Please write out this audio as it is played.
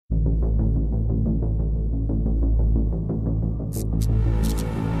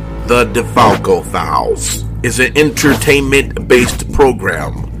The DeFalco Files is an entertainment-based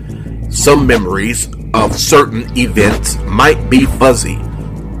program. Some memories of certain events might be fuzzy.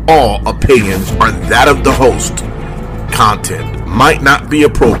 All opinions are that of the host. Content might not be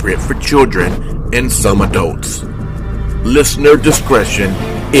appropriate for children and some adults. Listener discretion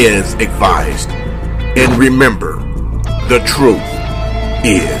is advised. And remember, the truth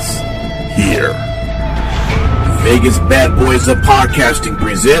is here. Vegas Bad Boys of Podcasting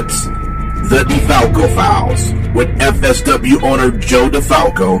presents The DeFalco Files with FSW owner Joe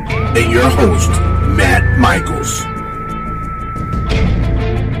DeFalco and your host, Matt Michaels.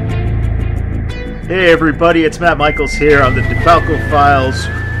 Hey everybody, it's Matt Michaels here on The DeFalco Files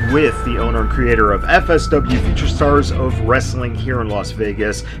with the owner and creator of FSW, Future Stars of Wrestling here in Las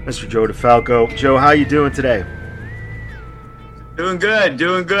Vegas, Mr. Joe DeFalco. Joe, how you doing today? Doing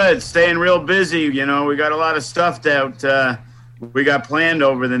good. Staying real busy. You know, we got a lot of stuff that we got planned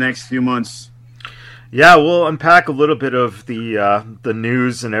over the next few months. Yeah, we'll unpack a little bit of the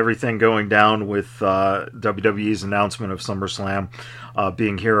news and everything going down with WWE's announcement of SummerSlam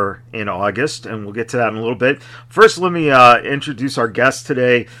being here in August, and we'll get to that in a little bit. First, let me introduce our guest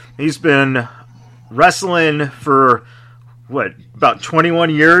today. He's been wrestling for, about 21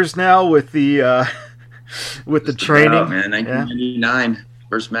 years now with the... with the training, man, 1999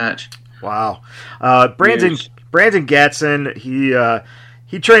 first match. Wow. Brandon Gatson,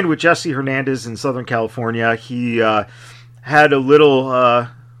 he trained with Jesse Hernandez in Southern California. He had a little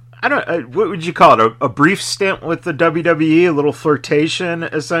what would you call it? A brief stint with the WWE, a little flirtation,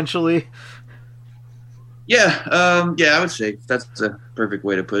 essentially. Yeah, I would say that's a perfect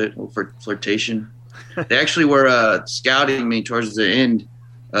way to put it. A little flirtation. They actually were scouting me towards the end.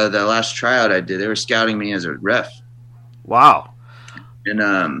 The last tryout I did, they were scouting me as a ref. Wow.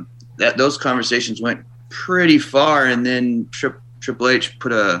 And those conversations went pretty far, and then Triple H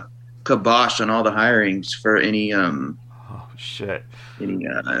put a kibosh on all the hirings for any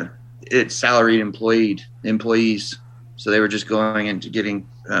salaried employees. So they were just going into getting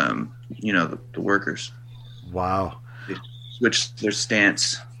the workers. Wow. They switched their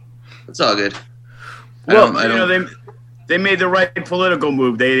stance. It's all good. They made the right political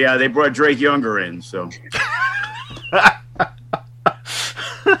move. They brought Drake Younger in. So I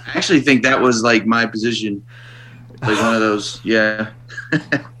actually think that was like my position, like one of those. Yeah.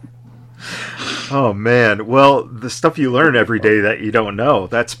 Oh man. Well, the stuff you learn every day that you don't know.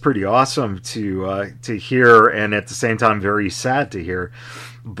 That's pretty awesome to hear, and at the same time very sad to hear.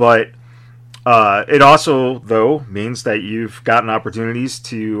 But it also though means that you've gotten opportunities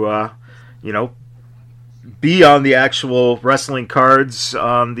to be on the actual wrestling cards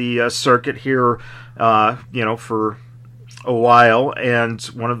on the circuit here, for a while. And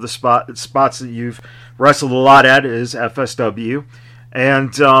one of the spots that you've wrestled a lot at is FSW.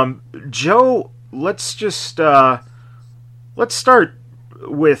 And Joe, let's start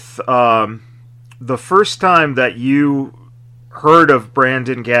with the first time that you heard of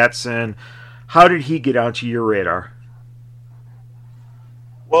Brandon Gatson. How did he get onto your radar?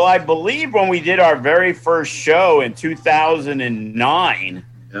 Well, I believe when we did our very first show in 2009,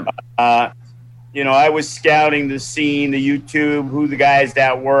 I was scouting the scene, the YouTube, who the guys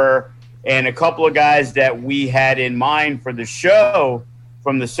that were, and a couple of guys that we had in mind for the show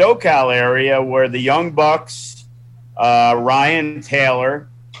from the SoCal area were the Young Bucks, Ryan Taylor,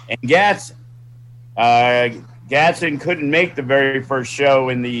 and Gatson. Gatson couldn't make the very first show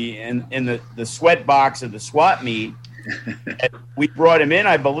in the sweat box of the SWAT meet. We brought him in,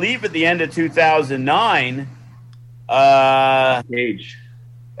 I believe, at the end of 2009. Cage.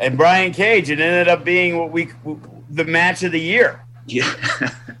 And Brian Cage. It ended up being the match of the year. Yeah.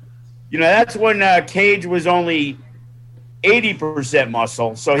 That's when Cage was only 80%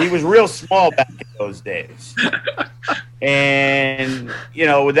 muscle, so he was real small back in those days. And,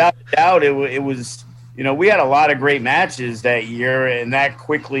 without a doubt, it was, we had a lot of great matches that year, and that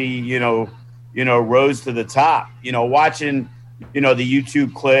quickly, rose to the top, watching, the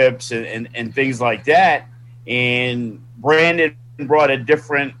YouTube clips and things like that. And Brandon brought a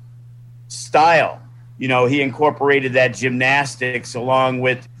different style. He incorporated that gymnastics along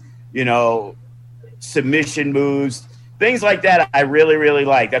with, submission moves, things like that. I really, really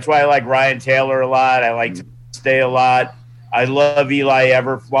like. That's why I like Ryan Taylor a lot. I like to stay a lot. I love Eli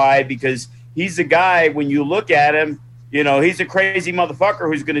Everfly because he's a guy, when you look at him, he's a crazy motherfucker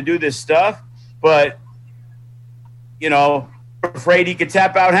who's going to do this stuff. But, afraid he could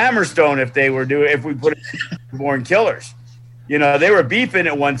tap out Hammerstone if we put it in Born Killers. They were beefing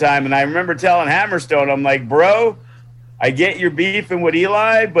at one time, and I remember telling Hammerstone, I'm like, bro, I get you're beefing with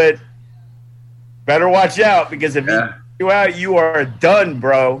Eli, but better watch out because if you out, you are done,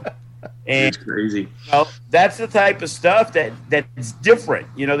 bro. And it's crazy. You know, that's the type of stuff that's different.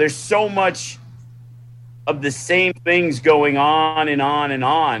 You know, there's so much of the same things going on and on and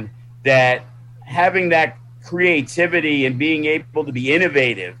on, that having that creativity and being able to be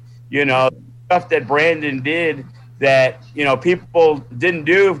innovative, you know, stuff that Brandon did that, you know, people didn't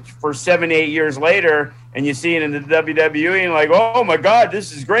do for 7-8 years later, and you see it in the WWE and like, oh my God,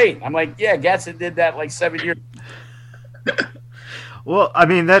 this is great. I'm like, yeah, Gatson did that like 7 years. Well, I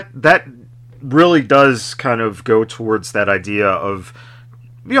mean, that really does kind of go towards that idea of,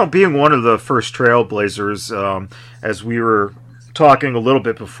 you know, being one of the first trailblazers, as we were talking a little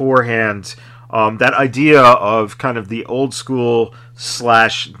bit beforehand, that idea of kind of the old school /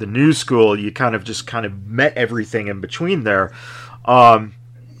 the new school, you kind of met everything in between there.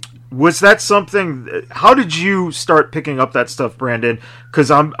 Was that something, how did you start picking up that stuff, Brandon?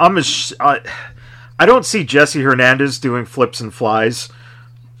 Because I don't see Jesse Hernandez doing flips and flies.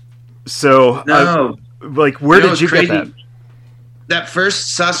 So, no. Where did you get that? That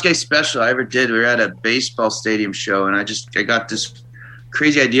first Sasuke special I ever did, we were at a baseball stadium show, and I got this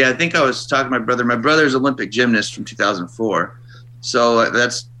crazy idea. I think I was talking to my brother. My brother's Olympic gymnast from 2004. So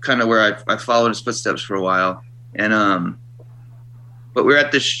that's kind of where I followed his footsteps for a while. And, but we were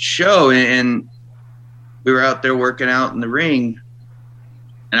at this show, and we were out there working out in the ring.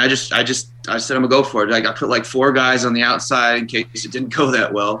 And I said, I'm gonna go for it. I put like 4 guys on the outside in case it didn't go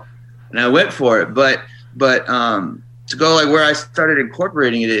that well. And I went for it. But to go like where I started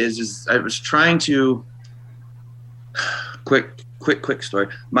incorporating it is I was trying to quick story.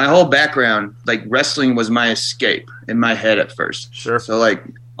 My whole background, like wrestling was my escape in my head at first. Sure. So like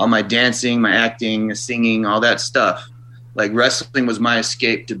all my dancing, my acting, singing, all that stuff, like wrestling was my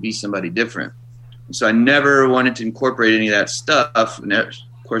escape to be somebody different. So I never wanted to incorporate any of that stuff. And of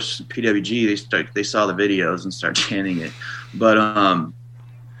course, PWG, they saw the videos and started chanting it. But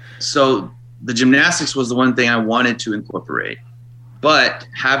so the gymnastics was the one thing I wanted to incorporate. But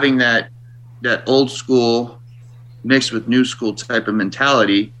having that old school mixed with new school type of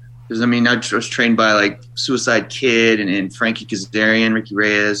mentality, because I mean I was trained by like Suicide Kid and Frankie Kazarian, Ricky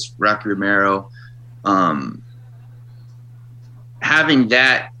Reyes, Rocky Romero. Having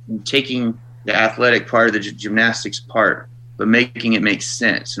that and taking the athletic part of the gymnastics part, but making it make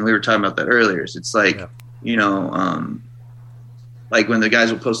sense. And we were talking about that earlier. So it's like, you know, like when the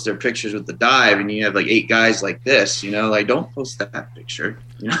guys will post their pictures with the dive and you have like 8 guys like this, you know, like don't post that picture,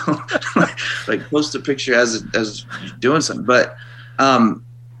 you know, like post a picture as doing something. But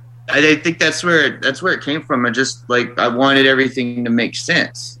I think that's where it came from. I just like, I wanted everything to make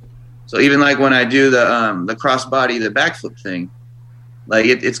sense. So even like when I do the crossbody, the backflip thing, like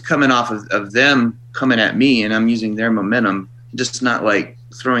it's coming off of them coming at me and I'm using their momentum, just not like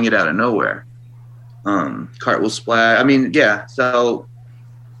throwing it out of nowhere. Cartwheel splash. I mean, yeah. So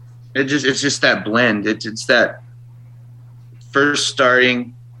it's just that blend. It's that first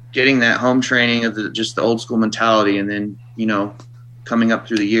starting, getting that home training of the old school mentality, and then, you know, coming up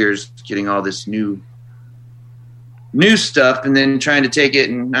through the years, getting all this new stuff, and then trying to take it.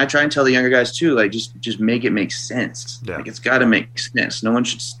 And I try and tell the younger guys too, like just make it make sense. Yeah. Like it's got to make sense. No one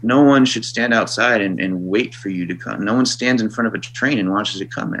should stand outside and wait for you to come. No one stands in front of a train and watches it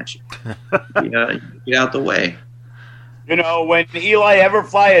come at you. Get out the way. You know, when Eli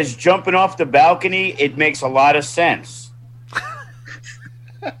Everfly is jumping off the balcony, it makes a lot of sense.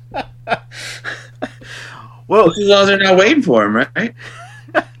 Well, because they're not waiting for him, right?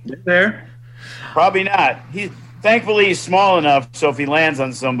 They're there. Probably not. Thankfully, he's small enough, so if he lands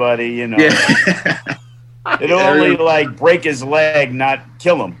on somebody, you know, it'll only like break his leg, not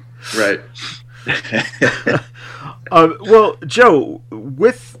kill him. Right. Well, Joe,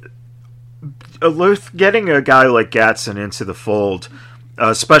 with getting a guy like Gatson into the fold,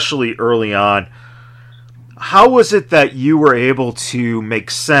 especially early on, how was it that you were able to make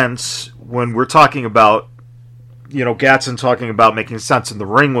sense when we're talking about, you know, Gatson talking about making sense in the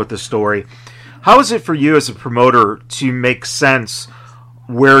ring with the story? How is it for you as a promoter to make sense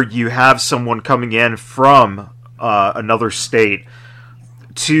where you have someone coming in from another state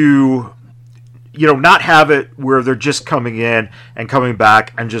to, you know, not have it where they're just coming in and coming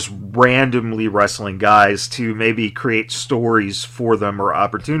back and just randomly wrestling guys, to maybe create stories for them or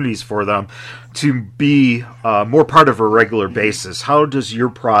opportunities for them to be more part of a regular basis? How does your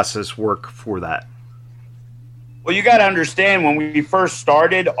process work for that? Well, you got to understand, when we first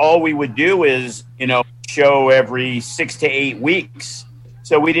started, all we would do is, you know, show every 6 to 8 weeks.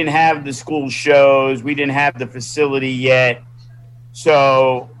 So we didn't have the school shows. We didn't have the facility yet.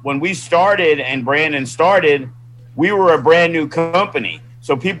 So when we started and Brandon started, we were a brand new company.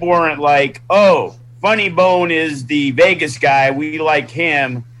 So people weren't like, oh, Funny Bone is the Vegas guy. We like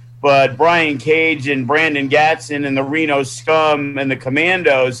him. But Brian Cage and Brandon Gatson and the Reno Scum and the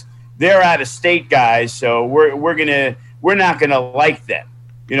Commandos, they're out-of-state guys, so we're not gonna like them.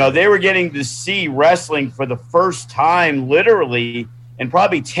 You know, they were getting to see wrestling for the first time, literally, in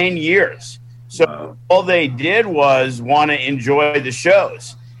probably 10 years. So all they did was want to enjoy the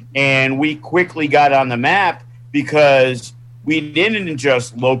shows, and we quickly got on the map because we didn't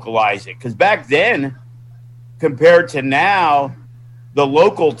just localize it. Because back then, compared to now, the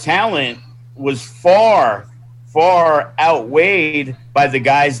local talent was far, far outweighed by the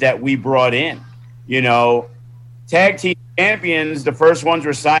guys that we brought in. You know, tag team champions, the first ones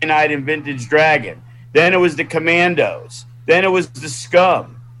were Cyanide and Vintage Dragon. Then it was the Commandos. Then it was the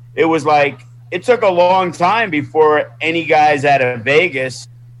Scum. It was like, it took a long time before any guys out of Vegas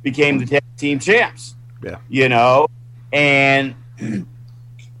became the tag team champs. Yeah. You know, and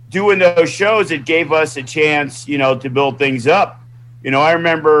doing those shows, it gave us a chance, you know, to build things up. You know, I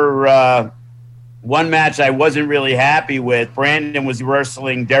remember one match I wasn't really happy with. Brandon was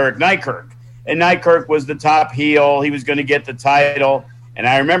wrestling Derek Nykirk, and Nykirk was the top heel. He was going to get the title. And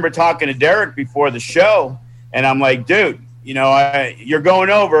I remember talking to Derek before the show, and I'm like, dude, you know, you're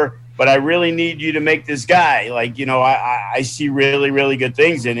going over, but I really need you to make this guy. Like, you know, I see really, really good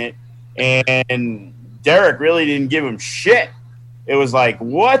things in it. And Derek really didn't give him shit. It was like,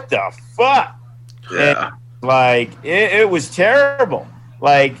 what the fuck? Yeah. And, like, it was terrible.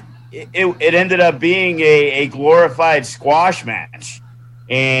 Like, it ended up being a glorified squash match.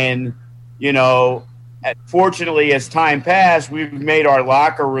 And, you know, fortunately, as time passed, we've made our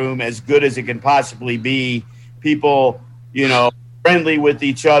locker room as good as it can possibly be. People, you know, friendly with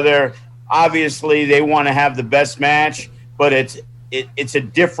each other. Obviously, they want to have the best match, but it's a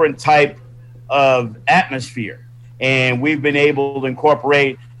different type of atmosphere. And we've been able to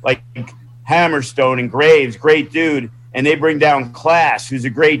incorporate, like, Hammerstone and Graves, great dude, and they bring down Class, who's a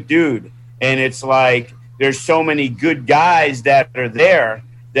great dude. And it's like there's so many good guys that are there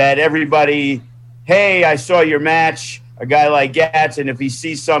that everybody, hey, I saw your match. A guy like Gatson, if he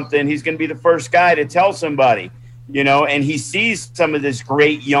sees something, he's going to be the first guy to tell somebody, you know, and he sees some of this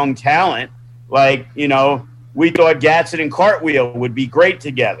great young talent. Like, you know, we thought Gatson and Cartwheel would be great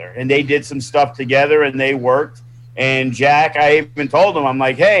together, and they did some stuff together, and they worked. And Jack, I even told him, I'm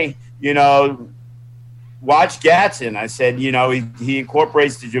like, hey, you know, watch Gatson. I said, you know, he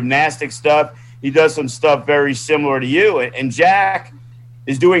incorporates the gymnastic stuff. He does some stuff very similar to you. And Jack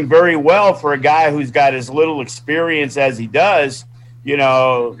is doing very well for a guy who's got as little experience as he does. You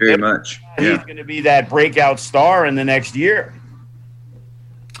know, very much. He's going to be that breakout star in the next year.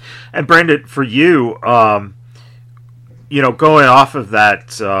 And Brandon, for you, you know, going off of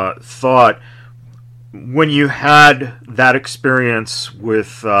that thought, when you had that experience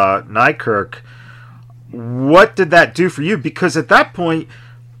with Nykirk, what did that do for you? Because at that point,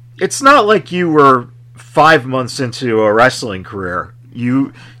 it's not like you were 5 months into a wrestling career.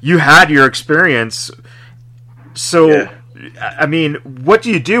 You had your experience. So, yeah. I mean, what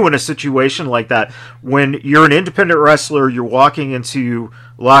do you do in a situation like that when you're an independent wrestler, you're walking into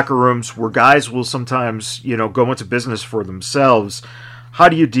locker rooms where guys will sometimes, you know, go into business for themselves? How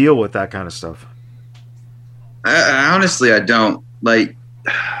do you deal with that kind of stuff? I honestly, I don't. Like,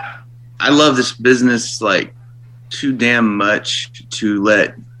 I love this business, like, too damn much to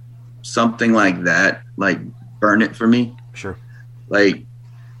let something like that, like, burn it for me. Sure. Like,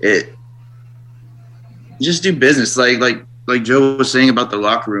 just do business. Like Joe was saying about the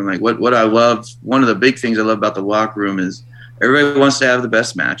locker room, like, what I love, one of the big things I love about the locker room is everybody wants to have the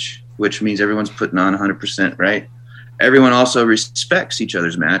best match, which means everyone's putting on 100%, right? Everyone also respects each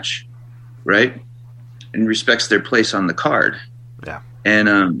other's match, right? And respects their place on the card. Yeah.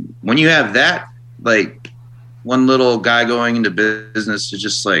 And when you have that, like, one little guy going into business is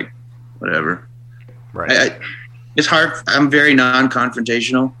just like, whatever. Right. It's hard. I'm very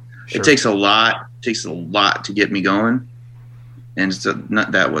non-confrontational. Sure. It takes a lot. It takes a lot to get me going, and so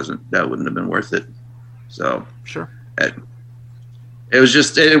that wouldn't have been worth it. So sure. It was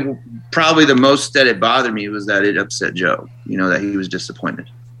just probably the most that it bothered me was that it upset Joe. You know, that he was disappointed.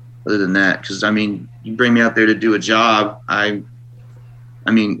 Other than that, because I mean, you bring me out there to do a job. I'm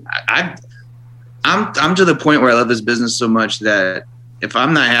to the point where I love this business so much that if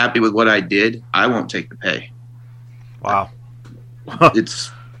I'm not happy with what I did, I won't take the pay. Wow. It's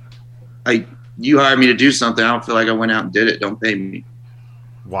like, you hired me to do something. I don't feel like I went out and did it. Don't pay me.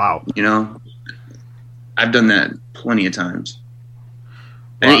 Wow. You know, I've done that plenty of times.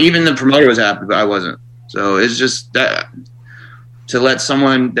 Wow. And even the promoter was happy, but I wasn't. So it's just that to let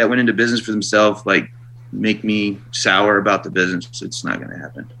someone that went into business for themselves, like, make me sour about the business, it's not going to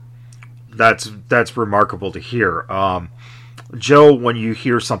happen. that's remarkable to hear. Joe, when you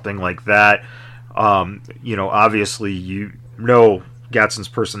hear something like that, obviously you know Gadsden's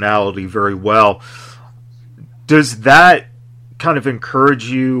personality very well. Does that kind of encourage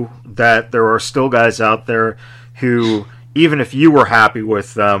you that there are still guys out there who, even if you were happy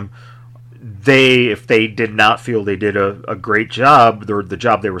with them, if they did not feel they did a great job, or the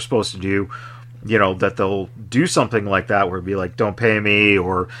job they were supposed to do, that they'll do something like that where it'd be like, don't pay me,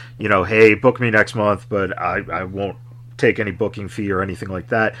 or, hey, book me next month, but I won't take any booking fee or anything like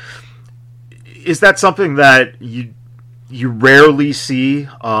that. Is that something that you rarely see,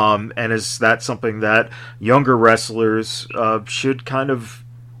 and is that something that younger wrestlers should kind of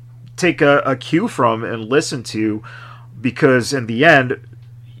take a cue from and listen to? Because in the end,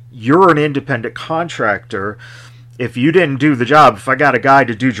 you're an independent contractor. If you didn't do the job, if I got a guy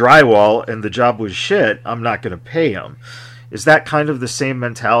to do drywall and the job was shit, I'm not going to pay him. Is that kind of the same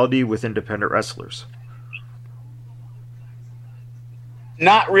mentality with independent wrestlers?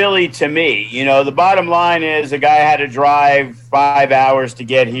 Not really to me. The bottom line is a guy had to drive 5 hours to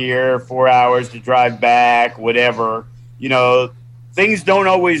get here, 4 hours to drive back, whatever. Things don't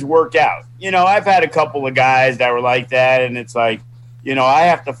always work out. I've had a couple of guys that were like that, and it's like, I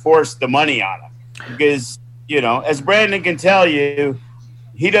have to force the money on them because, as Brandon can tell you,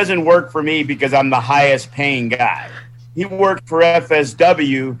 he doesn't work for me because I'm the highest paying guy. He worked for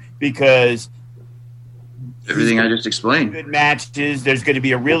FSW because everything I just explained. Good matches. There's going to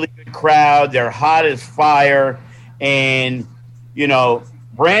be a really good crowd. They're hot as fire. And,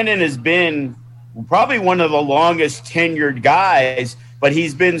 Brandon has been probably one of the longest tenured guys, but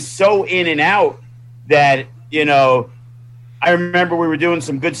he's been so in and out that, I remember we were doing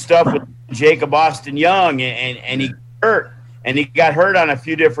some good stuff with Jacob Austin Young, and he hurt. And he got hurt on a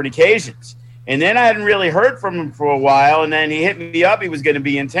few different occasions. And then I hadn't really heard from him for a while, and then he hit me up. He was going to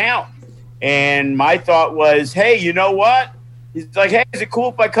be in town. And my thought was, hey, you know what? He's like, hey, is it cool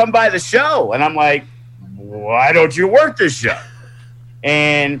if I come by the show? And I'm like, why don't you work this show?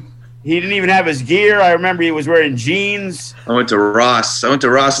 And he didn't even have his gear. I remember he was wearing jeans. I went to Ross. and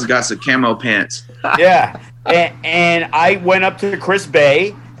got some camo pants. Yeah. And I went up to Chris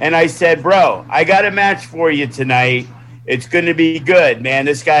Bay, and I said, bro, I got a match for you tonight. It's going to be good, man.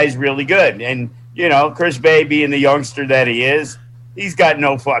 This guy's really good. And, Chris Bay, being the youngster that he is, he's got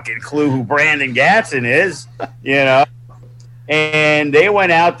no fucking clue who Brandon Gatson is, And they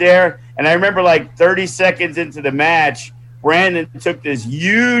went out there, and I remember like 30 seconds into the match, Brandon took this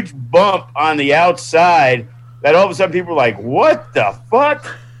huge bump on the outside that all of a sudden people were like, what the fuck?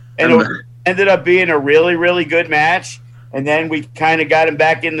 And it ended up being a really, really good match. And then we kind of got him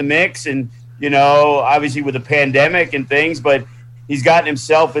back in the mix, and, obviously with the pandemic and things, but he's gotten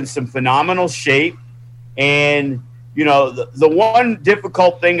himself in some phenomenal shape. And the one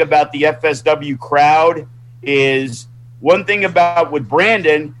difficult thing about the FSW crowd is one thing about with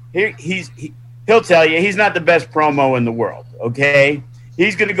Brandon, he'll tell you he's not the best promo in the world, okay?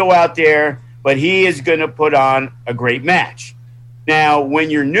 He's going to go out there, but he is going to put on a great match. Now, when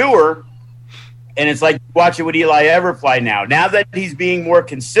you're newer, and it's like watching with Eli Everfly now that he's being more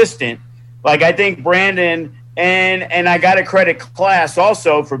consistent, like I think Brandon, and I got to credit Class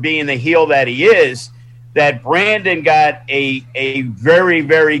also for being the heel that he is, that Brandon got a very,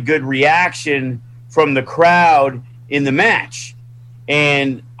 very good reaction from the crowd in the match.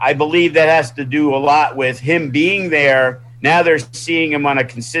 And I believe that has to do a lot with him being there. Now they're seeing him on a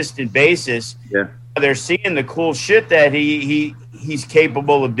consistent basis. Yeah. They're seeing the cool shit that he's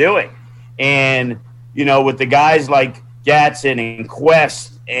capable of doing. And, with the guys like Gatson and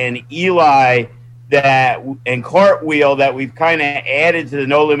Quest and Eli and Cartwheel that we've kind of added to the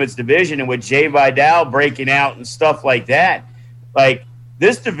No Limits division, and with Jay Vidal breaking out and stuff like that, like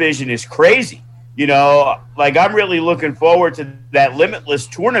this division is crazy. Like I'm really looking forward to that Limitless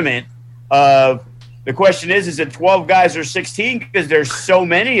tournament. The question is it 12 guys or 16? Because there's so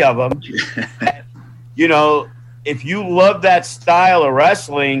many of them. If you love that style of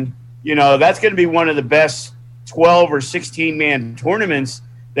wrestling, that's going to be one of the best 12 or 16 man tournaments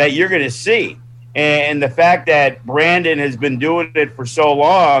that you're going to see. And the fact that Brandon has been doing it for so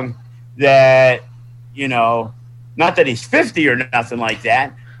long that, not that he's 50 or nothing like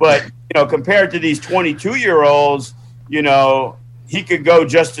that, but, compared to these 22-year-olds, he could go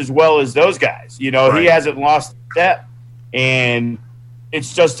just as well as those guys. Right. He hasn't lost a step. And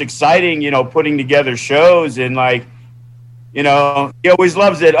it's just exciting, putting together shows. And, he always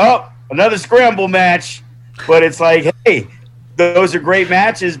loves it. Oh, another scramble match. But it's like, hey, those are great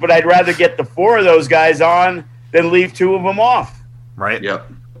matches, but I'd rather get the 4 of those guys on than leave 2 of them off. Right. Yep.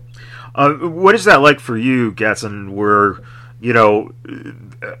 What is that like for you, Gatson, where, you know,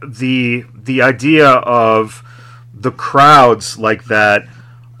 the idea of the crowds like that,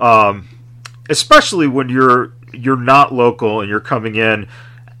 especially when you're not local and you're coming in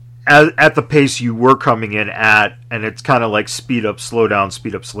at the pace you were coming in at, and it's kind of like speed up, slow down,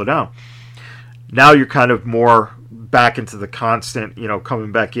 speed up, slow down. Now you're kind of more back into the constant, you know,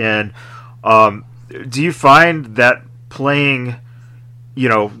 coming back in. Do you find that playing, you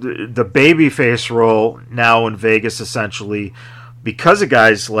know, the babyface role now in Vegas, essentially, because of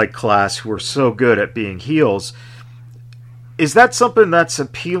guys like Class who are so good at being heels, is that something that's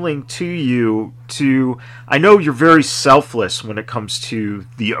appealing to you? I know you're very selfless when it comes to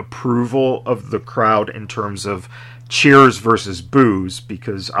the approval of the crowd in terms of cheers versus boos,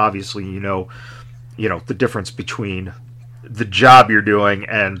 because obviously you know the difference between the job you're doing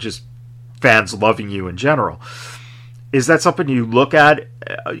and just fans loving you in general. Is that something you look at?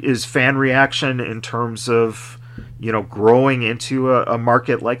 Is fan reaction in terms of, you know, growing into a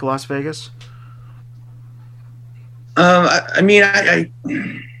market like Las Vegas? I mean, I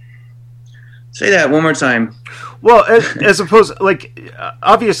say that one more time. Well, as opposed, like,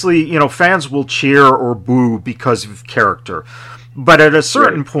 obviously, you know, fans will cheer or boo because of character. But at a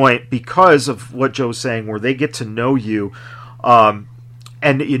certain point, because of what Joe's saying, where they get to know you, and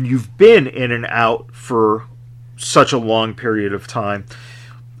you've been in and out for such a long period of time,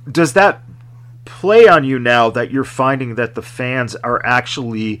 does that play on you now that you're finding that the fans are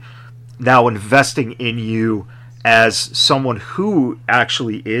actually now investing in you as someone who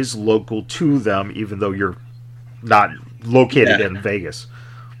actually is local to them, even though you're not located in Vegas?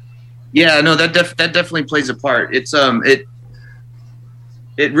 Yeah, no, that definitely plays a part. It's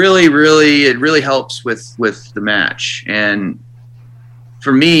it really helps with the match. And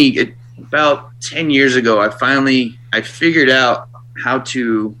for me, about 10 years ago, I figured out how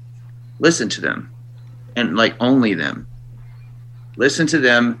to listen to them, and like only them. Listen to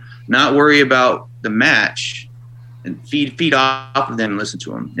them, not worry about the match, and feed off of them and listen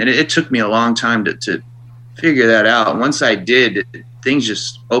to them. And it took me a long time to figure that out. Once I did, things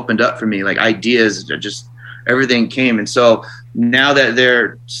just opened up for me, like ideas, just everything came. And so now that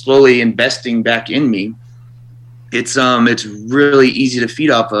they're slowly investing back in me, it's really easy to feed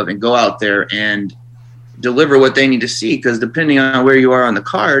off of and go out there and deliver what they need to see. Because depending on where you are on the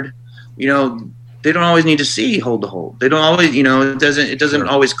card, you know, they don't always need to see hold to hold. They don't always, you know, it doesn't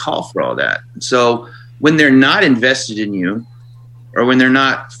always call for all that. So when they're not invested in you, or when they're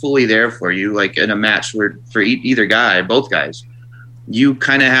not fully there for you, like in a match where for either guy, both guys, you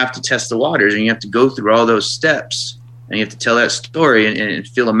kind of have to test the waters, and you have to go through all those steps, and you have to tell that story and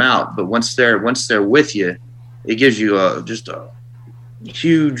feel them out. But once they're with you, it gives you just a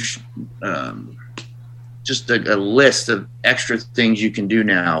huge, just a list of extra things you can do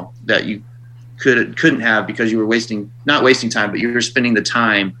now that you couldn't have because you were not wasting time, but you were spending the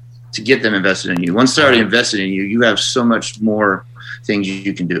time to get them invested in you. Once they're already invested in you, you have so much more things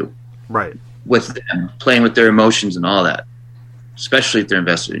you can do. Right. With them, playing with their emotions and all that, especially if they're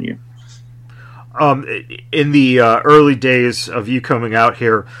invested in you. In the early days of you coming out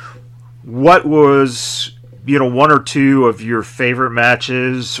here, what was, you know, one or two of your favorite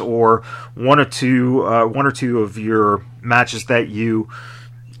matches, or one or two of your matches that you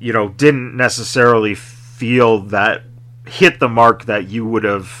know, didn't necessarily feel that hit the mark that you would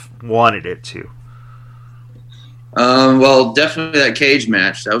have wanted it to? Well, definitely that cage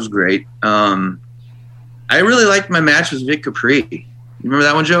match. That was great. I really liked my match with Vic Capri. You remember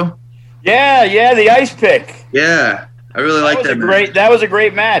that one, Joe? Yeah, the ice pick. Yeah, I really liked that match. That was a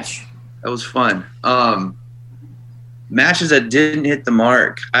great match. That was fun. Matches that didn't hit the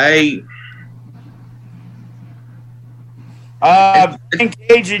mark. Cage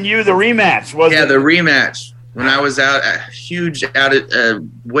and you, the rematch, wasn't it? Yeah, the rematch. When I was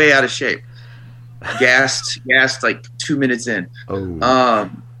way out of shape. Gassed like 2 minutes in. Oh.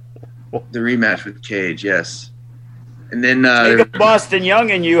 The rematch with Cage, yes. And then Boston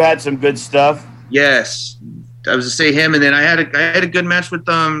Young and you had some good stuff. Yes. I was to say him, and then I had a good match with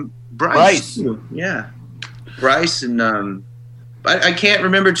Bryce. Yeah. Bryce, and I can't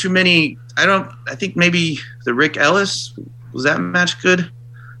remember too many. I think maybe the Rick Ellis, was that match good?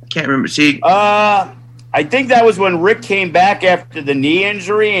 I can't remember. See, I think that was when Rick came back after the knee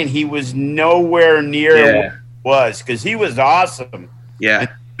injury, and he was nowhere near what he was, because he was awesome. Yeah,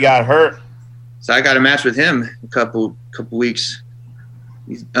 he got hurt. So I got a match with him a couple weeks.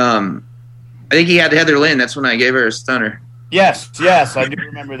 I think he had Heather Lynn. That's when I gave her a stunner. Yes, I do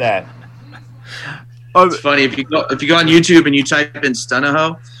remember that. It's funny if you go on YouTube and you type in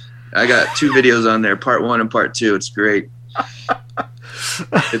Stunaho, I got 2 videos on there, part 1 and part 2. It's great.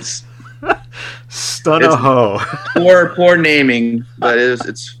 Stunnaho. Poor naming, but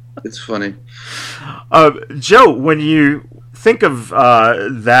it's funny. Joe, when you think of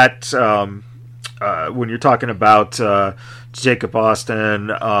that, when you're talking about Jacob Austin,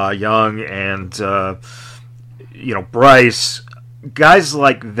 Young, and Bryce, guys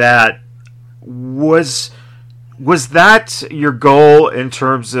like that, was that your goal in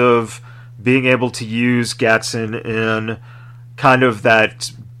terms of being able to use Gatson in kind of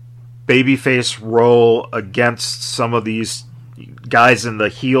that babyface role against some of these guys in the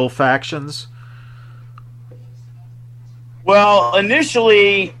heel factions? Well,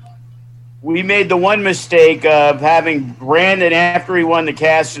 initially, we made the one mistake of having Brandon, after he won the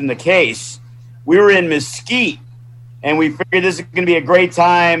Cash in the Case, we were in Mesquite, and we figured this is going to be a great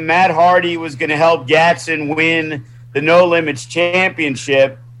time. Matt Hardy was going to help Gatson win the No Limits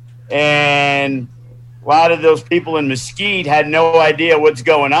Championship, and a lot of those people in Mesquite had no idea what's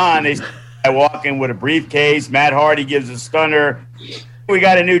going on. I walk in with a briefcase. Matt Hardy gives a stunner. We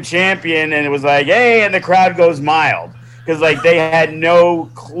got a new champion, and it was like, hey, and the crowd goes mild. Because they had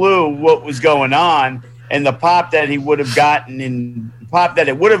no clue what was going on, and the pop that it would have gotten in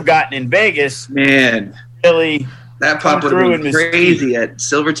Vegas, man, really that pop would have been crazy at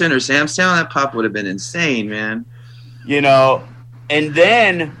Silverton or Samstown. That pop would have been insane, man. And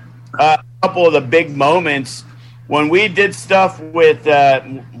then a couple of the big moments when we did stuff with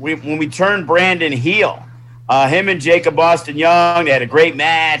when we turned Brandon heel. Him and Jacob Austin Young, they had a great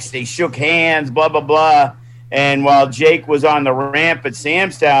match. They shook hands, blah blah blah. And while Jake was on the ramp at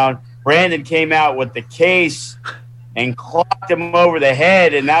Samstown, Brandon came out with the case and clocked him over the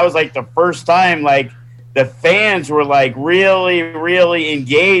head. And that was the first time the fans were really, really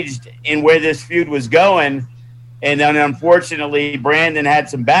engaged in where this feud was going. And then unfortunately, Brandon had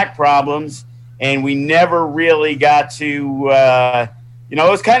some back problems, and we never really got to, it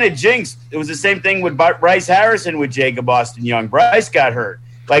was kind of jinxed. It was the same thing with Bryce Harrison with Jacob Austin Young. Bryce got hurt.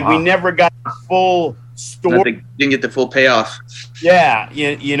 We never got the full story. Didn't get the full payoff. Yeah,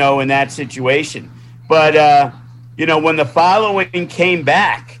 in that situation. But, when the following came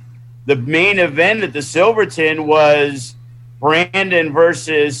back, the main event at the Silverton was Brandon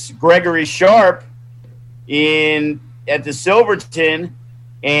versus Gregory Sharp at the Silverton,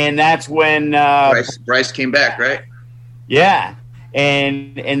 and that's when Bryce came back, right? Yeah,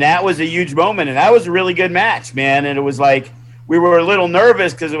 and that was a huge moment, and that was a really good match, man. And it was we were a little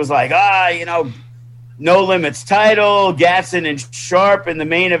nervous because it was No Limits title, Gatson and Sharp in the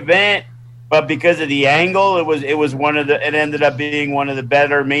main event, but because of the angle, it ended up being one of the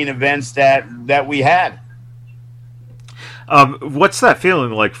better main events that we had. What's that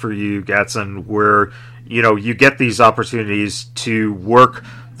feeling like for you, Gatson, where you get these opportunities to work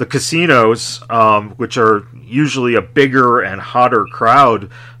the casinos, which are usually a bigger and hotter crowd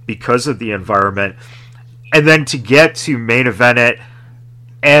because of the environment, and then to get to main event it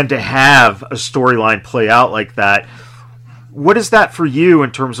and to have a storyline play out like that? What is that for you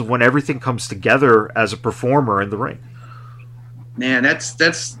in terms of when everything comes together as a performer in the ring? Man, that's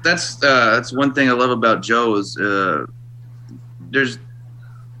one thing I love about Joe is there's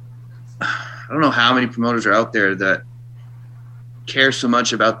I don't know how many promoters are out there that care so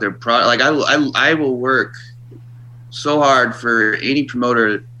much about their product. I will work so hard for any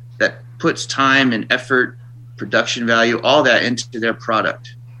promoter that puts time and effort, production value, all that into their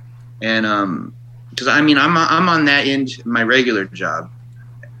product. And because I'm on that end in my regular job.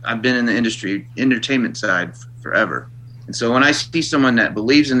 I've been in the industry, entertainment side forever. And so when I see someone that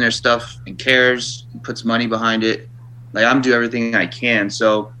believes in their stuff and cares and puts money behind it, I'm do everything I can.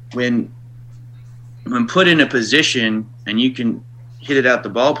 So when put in a position and you can hit it out the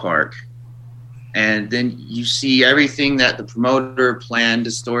ballpark, and then you see everything that the promoter planned, the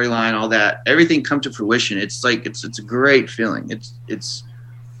storyline, all that, everything come to fruition. It's it's a great feeling. It's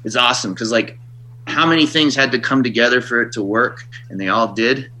awesome because how many things had to come together for it to work, and they all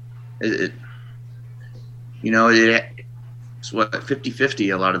did. It's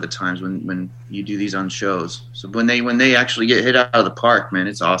 50-50 a lot of the times when you do these on shows. So when they actually get hit out of the park, man,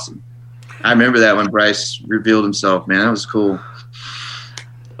 it's awesome. I remember that when Bryce revealed himself, man, that was cool.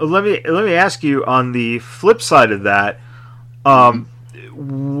 Let me ask you on the flip side of that,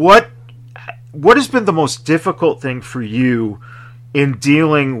 what has been the most difficult thing for you in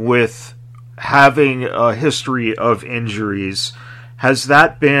dealing with having a history of injuries? Has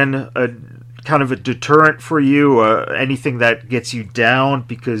that been a kind of a deterrent for you? Anything that gets you down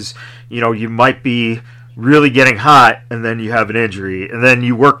because you might be really getting hot and then you have an injury and then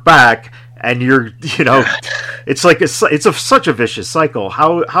you work back and you're it's such a vicious cycle.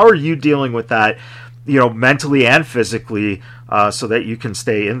 How are you dealing with that, mentally and physically, so that you can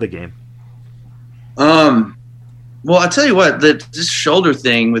stay in the game? Well, I'll tell you what, this shoulder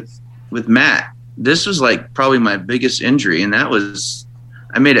thing with Matt, this was like probably my biggest injury, and that was,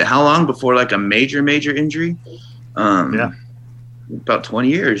 I made it how long before like a major injury? About 20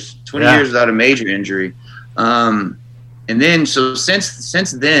 years without a major injury. And then, so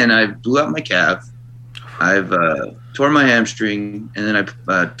since then, I blew out my calf, I've tore my hamstring, and then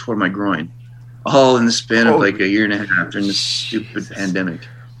I tore my groin, all in the span of like a year and a half during this stupid pandemic.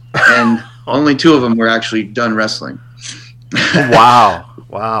 And only 2 of them were actually done wrestling. Wow.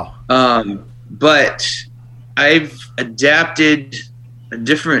 But I've adapted a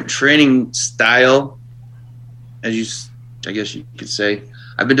different training style, I guess you could say.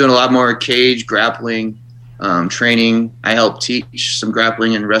 I've been doing a lot more cage grappling training. I help teach some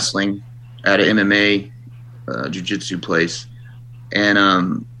grappling and wrestling at an MMA jiu-jitsu place. And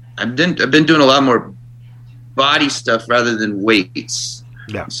I've been doing a lot more body stuff rather than weights.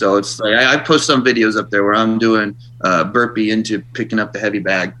 Yeah. So it's like I post some videos up there where I'm doing burpee into picking up the heavy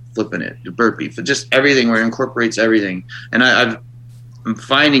bag, flipping it, the burpee, for just everything where it incorporates everything. And I'm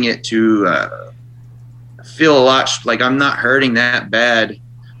finding it to feel a lot like I'm not hurting that bad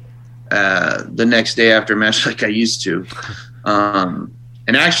the next day after a match like I used to.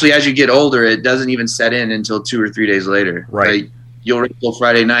 And actually, as you get older, it doesn't even set in until 2 or 3 days later. Right. Like, you'll wrestle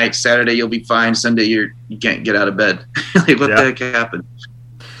Friday night, Saturday you'll be fine, Sunday you can't get out of bed. Like, what the heck happened?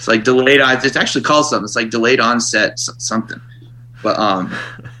 It's like delayed. It's actually called something. It's like delayed onset something. But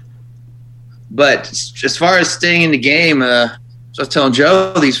as far as staying in the game, so I was telling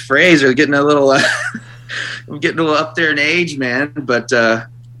Joe, these frays are getting a little. I'm getting a little up there in age, man. But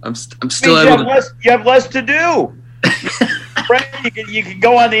I'm still able to. You have less to do. You can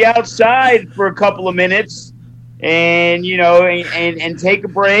go on the outside for a couple of minutes, and and take a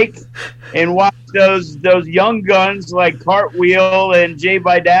break, and watch those young guns like Cartwheel and Jay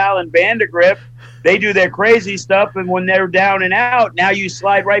Vidal and Vandergrip. They do their crazy stuff, and when they're down and out, now you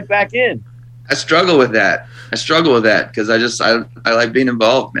slide right back in. I struggle with that because I like being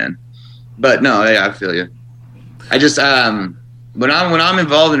involved, man. But no, yeah, I feel you. I just when I'm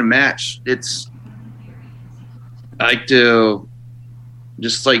involved in a match, I like to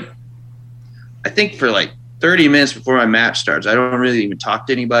just like, I think for like 30 minutes before my match starts, I don't really even talk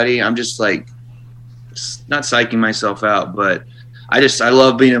to anybody. I'm just like, not psyching myself out, but I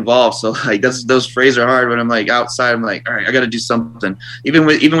love being involved. So like those frays are hard when I'm like outside. I'm like, all right, I got to do something. Even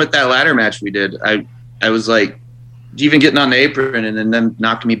with that ladder match we did, I was like, even getting on the apron and then them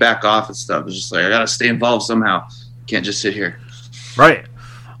knocking me back off and stuff. It's just like, I got to stay involved somehow. Can't just sit here. Right.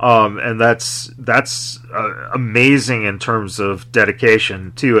 And that's amazing in terms of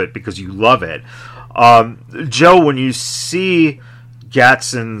dedication to it because you love it. Joe, when you see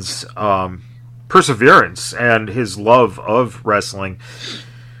Gatson's perseverance and his love of wrestling,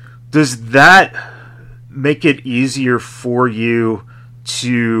 does that make it easier for you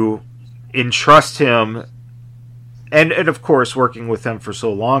to entrust him, and of course working with him for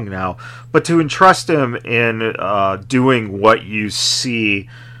so long now, but to entrust him in doing what you see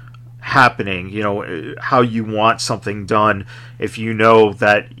happening, how you want something done? If you know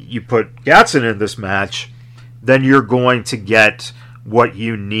that you put Gatson in this match, then you're going to get what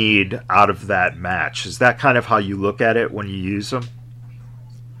you need out of that match. Is that kind of how you look at it when you use them?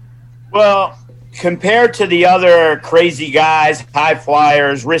 Well, compared to the other crazy guys, high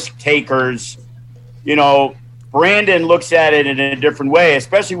flyers, risk takers, Brandon looks at it in a different way,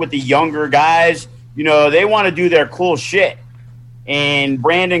 especially with the younger guys. They want to do their cool shit. And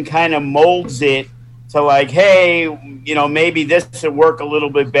Brandon kind of molds it to like, hey, maybe this would work a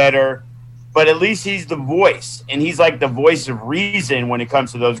little bit better. But at least he's the voice, and he's like the voice of reason when it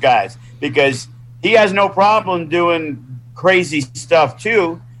comes to those guys, because he has no problem doing crazy stuff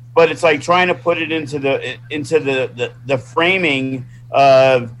too. But it's like trying to put it into the framing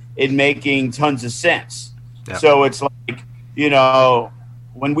of it making tons of sense. Yeah. So it's like,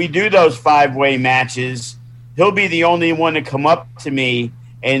 when we do those 5-way matches, he'll be the only one to come up to me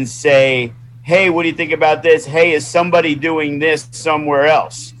and say, hey, what do you think about this? Hey, is somebody doing this somewhere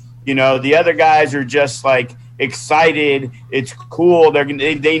else? The other guys are just like excited. It's cool.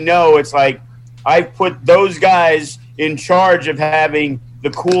 They know it's like I've put those guys in charge of having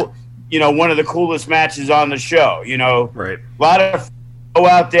the cool, one of the coolest matches on the show. Right. A lot of go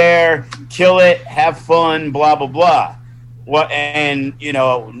out there, kill it, have fun, blah blah blah. And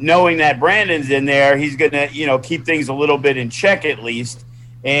knowing that Brandon's in there, he's gonna keep things a little bit in check at least,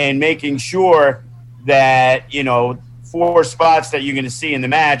 and making sure that 4 spots that you're going to see in the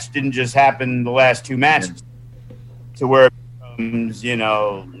match didn't just happen in the last 2 matches, to where it becomes,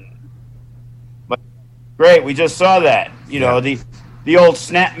 but great. We just saw that, the old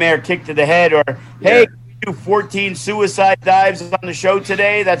snapmare kick to the head, or hey, we do 14 suicide dives on the show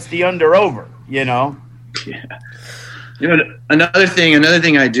today. That's the under-over, you know. Yeah. You know, another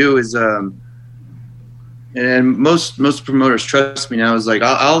thing I do is, and most promoters trust me now, is like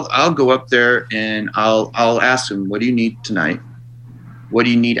I'll go up there and I'll ask them, what do you need tonight? What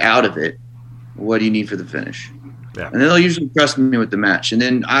do you need out of it? What do you need for the finish? Yeah. And then they'll usually trust me with the match. And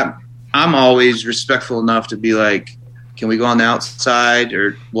then I'm always respectful enough to be like, can we go on the outside?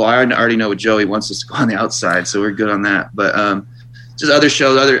 Or, well, I already know what Joey wants us to go on the outside, so we're good on that. But just other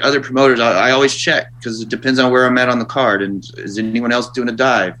shows, other promoters, I always check because it depends on where I'm at on the card. And is anyone else doing a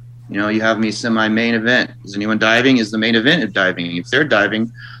dive? You know, you have me semi-main event. Is anyone diving? Is the main event diving? If they're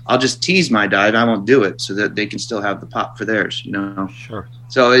diving, I'll just tease my dive. I won't do it so that they can still have the pop for theirs, you know? Sure.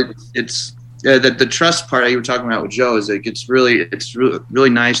 So it's the trust part you were talking about with Joe is like it's really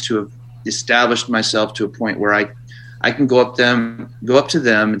nice to have established myself to a point where I can go up to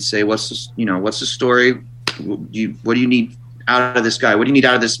them and say, what's the story? What do you need out of this guy? What do you need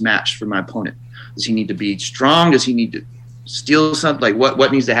out of this match for my opponent? Does he need to be strong? Does he need to steal something? Like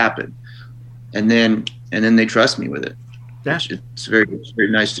what needs to happen? And then they trust me with it. Yeah. It's very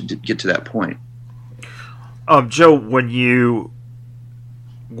nice to get to that point. Joe, when you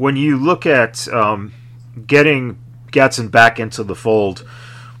look at getting Gatson back into the fold,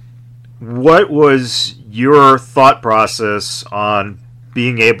 what was your thought process on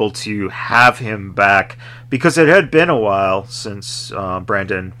being able to have him back? Because it had been a while since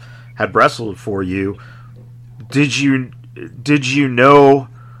Brandon had wrestled for you. Did you know,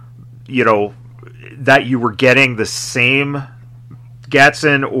 that you were getting the same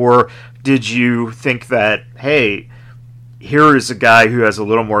Gatson, or did you think that, hey, here is a guy who has a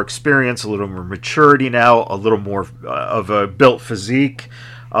little more experience, a little more maturity now, a little more of a built physique?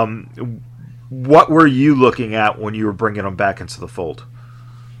 What were you looking at when you were bringing him back into the fold?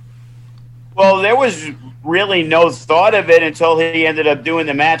 Well, there was really no thought of it until he ended up doing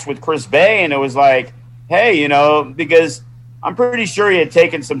the match with Chris Bay, and it was like, hey, because I'm pretty sure he had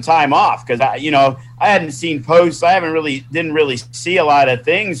taken some time off because I hadn't seen posts. I didn't really see a lot of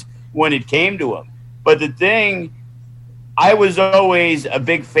things when it came to him. But the thing, I was always a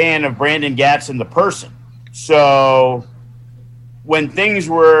big fan of Brandon Gatson, the person. So when things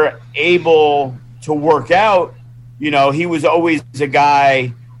were able to work out, he was always a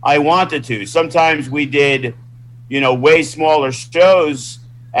guy I wanted to. Sometimes we did, way smaller shows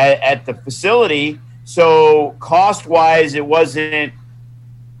at the facility. So cost-wise, it wasn't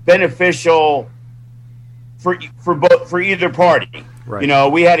beneficial for either party.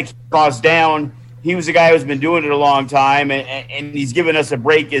 Right. We had to keep costs down. He was a guy who's been doing it a long time, and he's given us a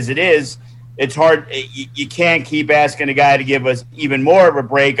break as it is. It's hard. You can't keep asking a guy to give us even more of a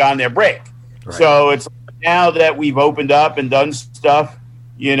break on their break. Right. So it's now that we've opened up and done stuff,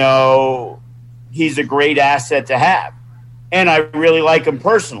 he's a great asset to have. And I really like him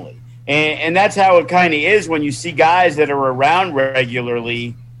personally. And that's how it kind of is when you see guys that are around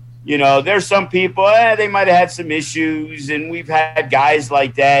regularly. There's some people, they might have had some issues, and we've had guys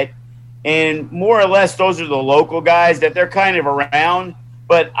like that. And more or less, those are the local guys that they're kind of around.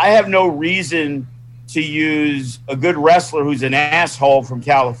 But I have no reason to use a good wrestler who's an asshole from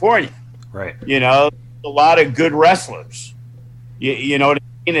California. Right. A lot of good wrestlers. You know what I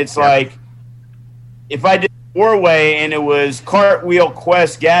mean? It's like if I did four-way and it was Cartwheel,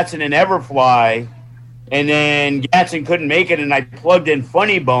 Quest, Gatson, and Everfly, and then Gatson couldn't make it and I plugged in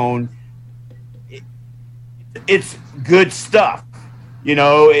Funny Bone, it's good stuff.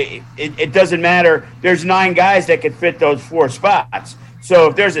 It doesn't matter. There's 9 guys that could fit those 4 spots. So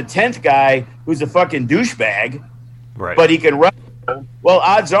if there's a 10th guy who's a fucking douchebag, right, but he can wrestle, well,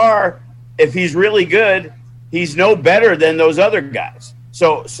 odds are if he's really good, he's no better than those other guys.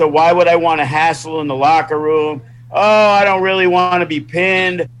 So why would I want to hassle in the locker room? Oh, I don't really want to be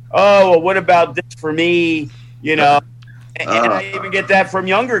pinned. Oh, well, what about this for me? And I even get that from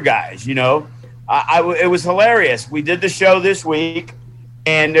younger guys. It was hilarious. We did the show this week,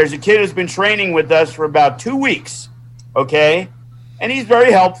 and there's a kid who's been training with us for about 2 weeks, okay? And he's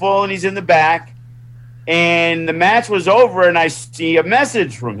very helpful, and he's in the back. And the match was over, and I see a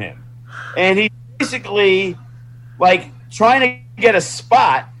message from him. And he's basically, trying to get a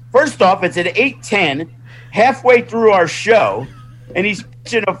spot. First off, it's at 8:10, halfway through our show, and he's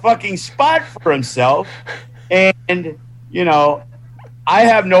pitching a fucking spot for himself. And, I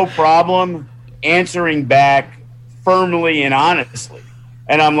have no problem answering back firmly and honestly.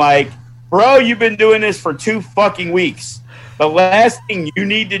 And I'm like, bro, you've been doing this for 2 fucking weeks. The last thing you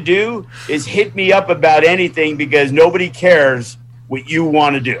need to do is hit me up about anything because nobody cares what you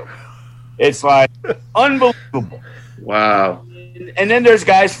want to do. It's like unbelievable. Wow. And then there's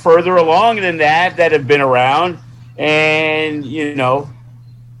guys further along than that have been around, and the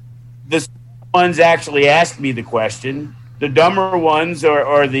ones actually ask me the question. The dumber ones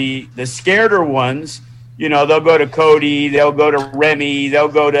or the scareder ones, they'll go to Cody, they'll go to Remy, they'll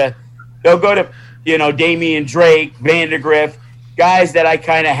go to Damian Drake, Vandegrift, guys that I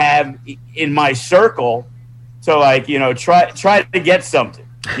kind of have in my circle to try to get something.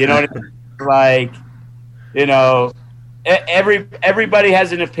 Everybody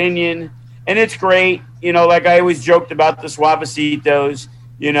has an opinion, and it's great. Like I always joked about the Suavecitos.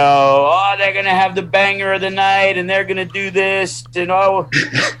 They're going to have the banger of the night, and they're going to do this. You know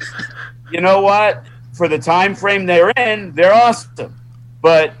what? For the time frame they're in, they're awesome.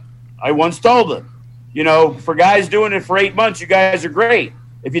 But I once told them, for guys doing it for 8 months, you guys are great.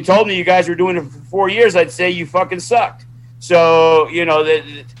 If you told me you guys were doing it for 4 years, I'd say you fucking sucked. So, you got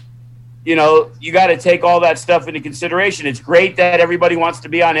to take all that stuff into consideration. It's great that everybody wants to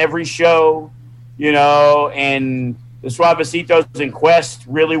be on every show, and the Suavecitos and Quest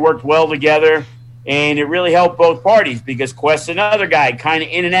really worked well together, and it really helped both parties because Quest's another guy, kind of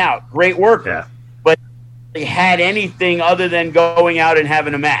in and out, great worker. Yeah. But they had anything other than going out and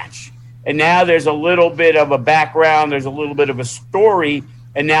having a match. And now there's a little bit of a background, there's a little bit of a story,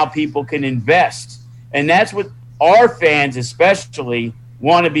 and now people can invest. And that's what our fans especially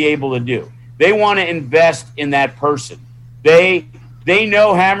want to be able to do. They want to invest in that person. They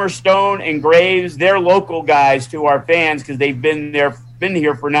know Hammerstone and Graves. They're local guys to our fans because they've been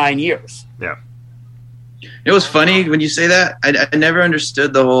here for 9 years. Yeah. It was funny when you say that. I never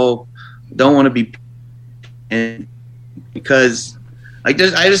understood the whole don't want to be in because I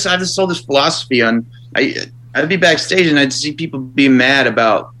just saw this philosophy on. I'd be backstage and I'd see people be mad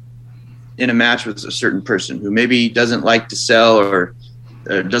about in a match with a certain person who maybe doesn't like to sell or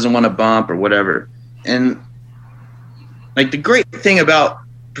doesn't want to bump or whatever. And like the great thing about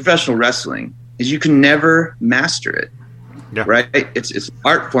professional wrestling is you can never master it. Yeah. Right? It's an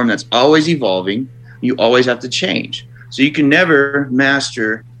art form that's always evolving. You always have to change. So you can never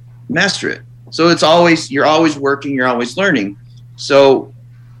master it. So you're always working, you're always learning. So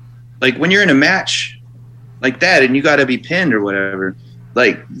like when you're in a match like that and you got to be pinned or whatever,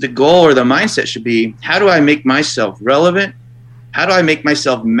 like the goal or the mindset should be, how do I make myself relevant? How do I make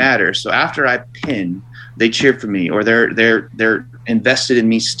myself matter? So after I pin, they cheer for me or they're invested in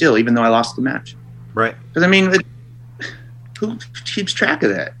me still, even though I lost the match. Right. Because who keeps track of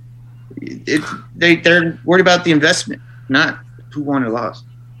that? They're worried about the investment, not who won or lost.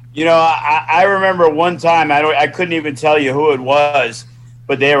 I remember one time, I couldn't even tell you who it was,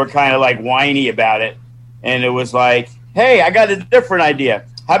 but they were kind of like whiny about it. And it was like, hey, I got a different idea.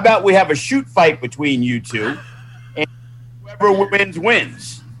 How about we have a shoot fight between you two, and whoever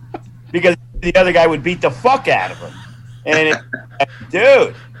wins. Because the other guy would beat the fuck out of him. And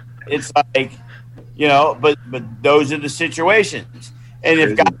dude, it's like, but those are the situations. And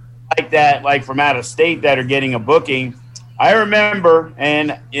if guys like that, like from out of state that are getting a booking, I remember,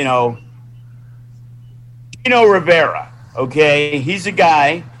 and, Gino Rivera, okay? He's a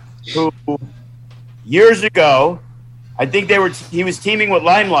guy who years ago, I think he was teaming with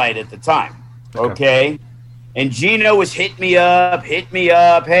Limelight at the time, okay? And Gino was hit me up,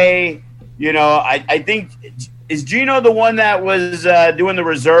 hey, I think, is Gino the one that was doing the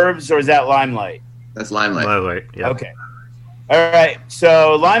reserves, or is that Limelight? That's Limelight. Limelight, yeah. Okay. All right,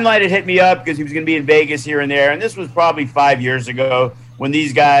 so Limelight had hit me up because he was going to be in Vegas here and there, and this was probably 5 years ago when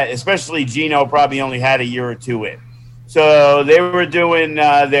these guys, especially Gino, probably only had a year or two in. So they were doing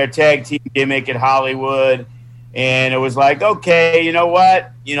their tag team gimmick at Hollywood, and it was like, okay, you know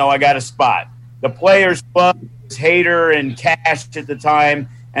what? I got a spot. The Players Club was Hater and Cash at the time,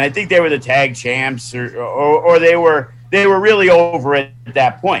 and I think they were the tag champs, or they were really over at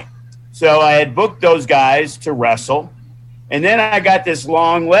that point. So I had booked those guys to wrestle. And then I got this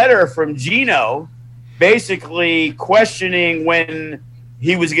long letter from Gino basically questioning when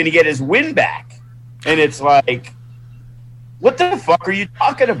he was going to get his win back. And it's like, what the fuck are you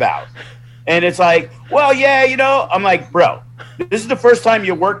talking about? And it's like, well, yeah, I'm like, bro, this is the first time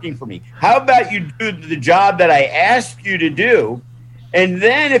you're working for me. How about you do the job that I asked you to do? And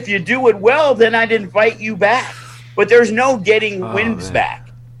then if you do it well, then I'd invite you back. But there's no getting wins back.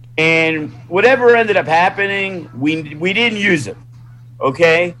 And whatever ended up happening, we didn't use him,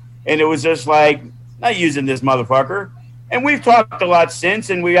 okay? And it was just like, not using this motherfucker. And we've talked a lot since,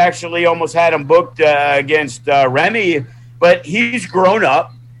 and we actually almost had him booked against Remy. But he's grown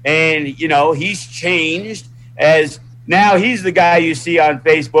up, and, he's changed. As now he's the guy you see on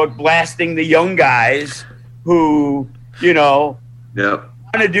Facebook blasting the young guys who, want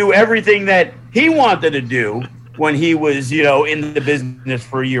to do everything that he wanted to do when he was, in the business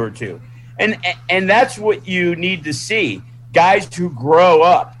for a year or two. And that's what you need to see. Guys who grow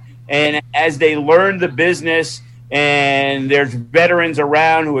up, and as they learn the business, and there's veterans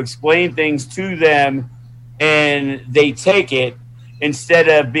around who explain things to them, and they take it instead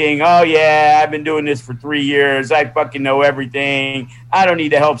of being, oh, yeah, I've been doing this for 3 years. I fucking know everything. I don't need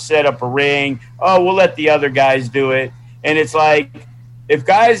to help set up a ring. Oh, we'll let the other guys do it. And it's like, if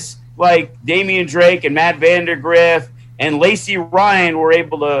guys like Damian Drake and Matt Vandergriff and Lacey Ryan were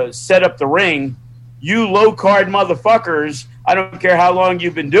able to set up the ring, you low-card motherfuckers, I don't care how long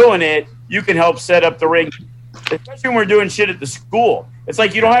you've been doing it, you can help set up the ring, especially when we're doing shit at the school. It's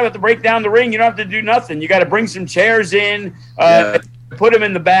like you don't have to break down the ring. You don't have to do nothing. You got to bring some chairs in, put them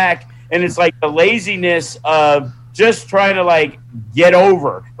in the back, and it's like the laziness of just trying to, like, get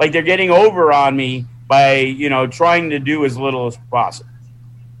over. Like they're getting over on me by, trying to do as little as possible.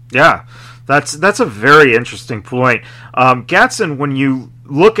 Yeah, that's a very interesting point. Gatson, when you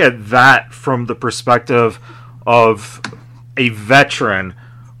look at that from the perspective of a veteran,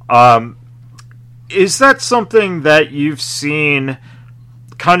 is that something that you've seen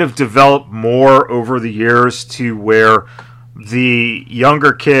kind of develop more over the years to where the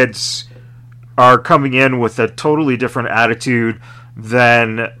younger kids are coming in with a totally different attitude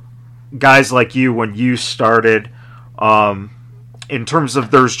than guys like you when you started, in terms of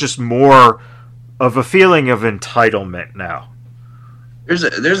there's just more of a feeling of entitlement now?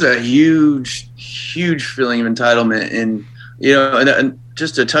 There's a huge feeling of entitlement, and and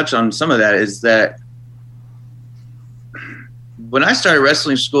just to touch on some of that is that when I started,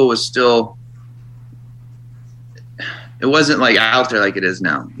 wrestling school was still, it wasn't like out there like it is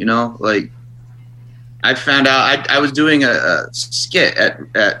now. Like I found out I was doing a skit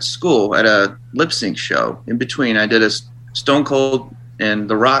at school at a lip sync show. In between, I did a Stone Cold and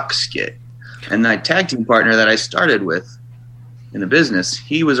The Rock skit, and my tag team partner that I started with in the business,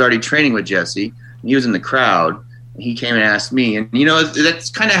 he was already training with Jesse, and he was in the crowd. And he came and asked me, and that's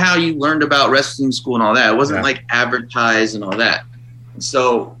kind of how you learned about wrestling school and all that. It wasn't like advertised and all that. And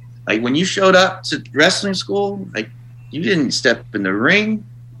so, like when you showed up to wrestling school, like you didn't step in the ring.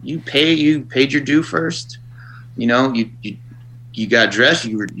 You paid your due first. You got dressed.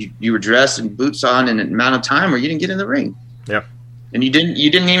 You were dressed and boots on in an amount of time, or you didn't get in the ring. Yep. And you didn't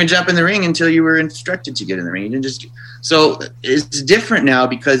even jump in the ring until you were instructed to get in the ring. You didn't just. So it's different now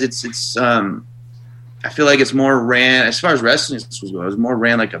because it's I feel like it's more ran, as far as wrestling was going, it was more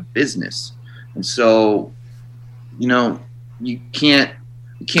ran like a business. And so, you can't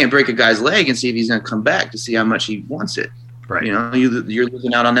break a guy's leg and see if he's going to come back to see how much he wants it. Right. You're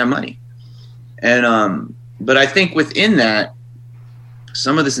losing out on that money. And but I think within that,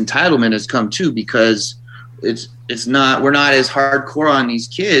 some of this entitlement has come too, because we're not as hardcore on these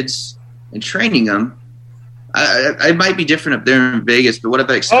kids and training them. I might be different up there in Vegas, but what I've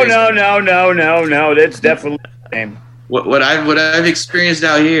experienced. Oh no! That's definitely the same. What I've experienced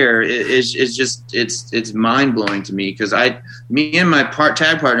out here is just it's mind blowing to me, because me and my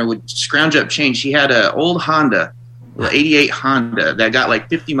tag partner would scrounge up change. She had an old Honda, an '88 Honda that got like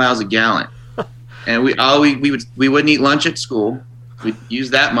 50 miles a gallon, and we wouldn't eat lunch at school. We'd use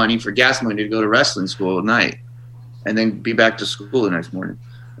that money for gas money to go to wrestling school at night, and then be back to school the next morning.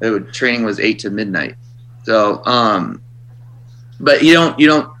 Training was 8 to midnight. So, but you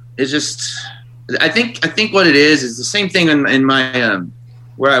don't. It's just. I think what it is the same thing in my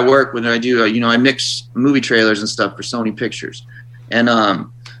where I work when I do. I mix movie trailers and stuff for Sony Pictures, and I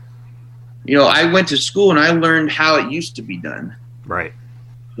went to school and I learned how it used to be done. Right.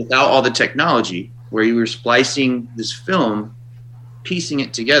 Without all the technology, where you were splicing this film, piecing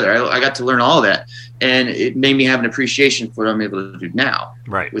it together. I got to learn all that, and it made me have an appreciation for what I'm able to do now.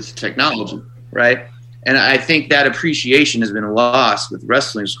 Right. With technology. Right. And I think that appreciation has been lost with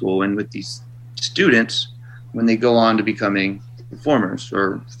wrestling school and with these students when they go on to becoming performers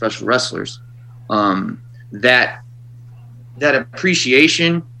or professional wrestlers. That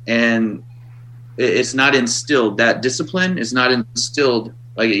appreciation, and it's not instilled. That discipline is not instilled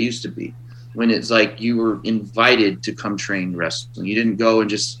like it used to be, when it's like you were invited to come train wrestling. You didn't go and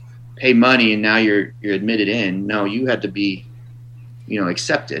just pay money and now you're admitted in. No, you had to be,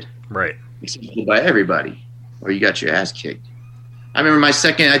 accepted. Right. Accepted by everybody, or you got your ass kicked. I remember my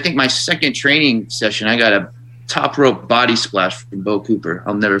second training session, I got a top rope body splash from Bo Cooper.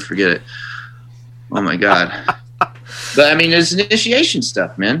 I'll never forget it. Oh my God. But I mean, there's initiation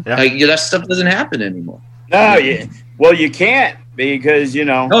stuff, man. Yeah. Like that stuff doesn't happen anymore. No, well, you can't, because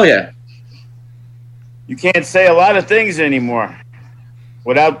Oh yeah. You can't say a lot of things anymore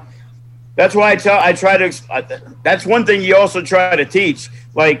without. That's why I try to. That's one thing you also try to teach.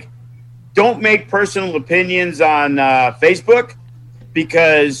 Like, don't make personal opinions on Facebook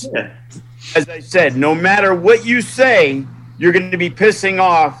because, as I said, no matter what you say, you're going to be pissing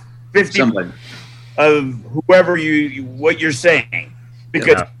off 50% of whoever what you're saying,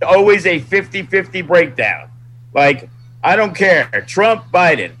 because it's always a 50-50 breakdown. Like, I don't care, Trump,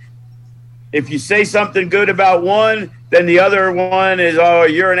 Biden. If you say something good about one, then the other one is, oh,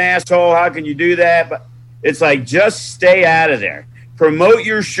 you're an asshole. How can you do that? But it's like, just stay out of there. Promote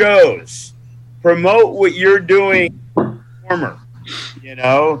your shows. Promote what you're doing. You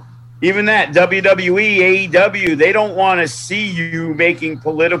know, even that WWE, AEW, they don't want to see you making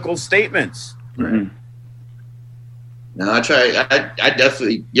political statements. Right. No, I try. I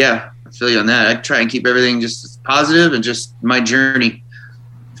definitely, I feel you on that. I try and keep everything just positive and just my journey,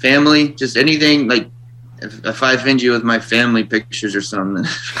 family, just anything. Like if I offend you with my family pictures or something,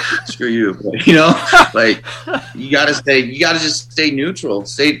 screw you. But, you know, like you gotta just stay neutral.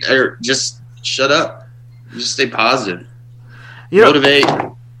 Just shut up. Just stay positive. Motivate.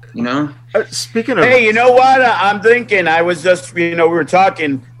 You know. Speaking of, hey, you know what? I'm thinking. I was just, we were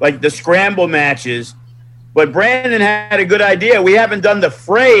talking like the scramble matches. But Brandon had a good idea. We haven't done the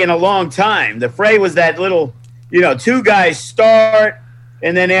fray in a long time. The fray was that little, two guys start,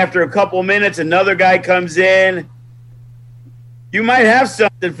 and then after a couple minutes, another guy comes in. You might have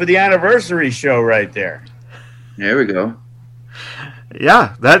something for the anniversary show right there. There we go.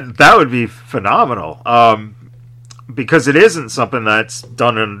 Yeah, that would be phenomenal. Because it isn't something that's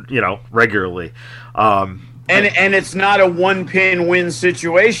done regularly. And it's not a one-pin win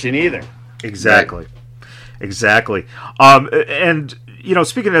situation either. Exactly. Right. Exactly. And,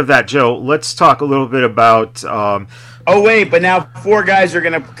 speaking of that, Joe, let's talk a little bit about... oh, wait, but now 4 guys are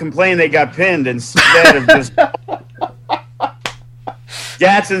going to complain they got pinned instead of just...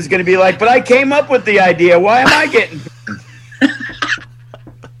 Gadsden's going to be like, but I came up with the idea. Why am I getting pinned?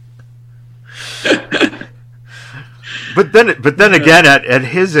 But then again, at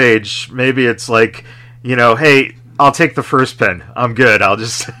his age, maybe it's like, hey... I'll take the first pin. I'm good. I'll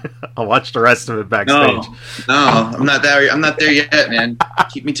watch the rest of it backstage. No, I'm not there. I'm not there yet, man.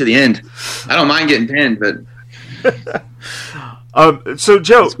 Keep me to the end. I don't mind getting pinned, but so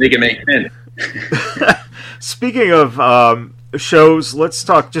Joe, let's make it make pin. Speaking of shows, let's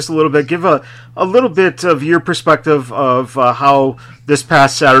talk just a little bit. Give a little bit of your perspective of how this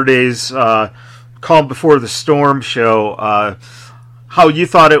past Saturday's Calm Before the Storm show. How you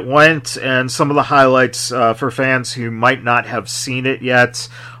thought it went, and some of the highlights for fans who might not have seen it yet,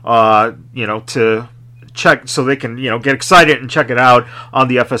 to check so they can, get excited and check it out on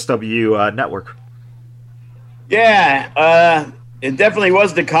the FSW network. Yeah, it definitely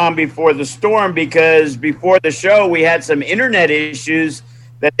was the calm before the storm, because before the show we had some internet issues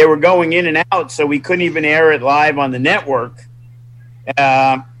that they were going in and out, so we couldn't even air it live on the network.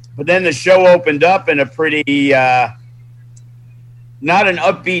 But then the show opened up in a pretty... not an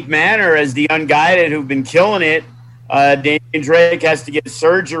upbeat manner as the Unguided, who've been killing it. Damian Drake has to get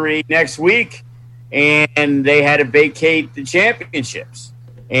surgery next week, and they had to vacate the championships.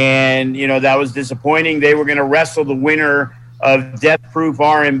 And, that was disappointing. They were going to wrestle the winner of Death Proof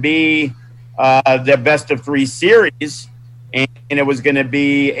R&B, the best of 3 series, and it was going to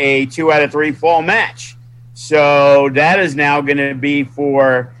be a 2 out of 3 fall match. So that is now going to be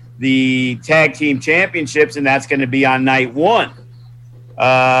for the tag team championships, and that's going to be on night 1.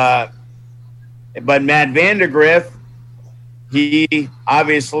 But Matt Vandergriff, he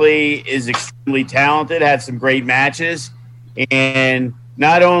obviously is extremely talented, had some great matches, and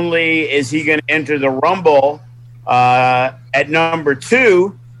not only is he going to enter the Rumble at number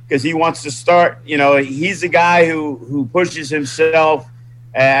 2, because he wants to start, he's a guy who pushes himself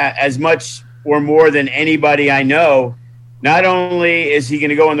as much or more than anybody I know. Not only is he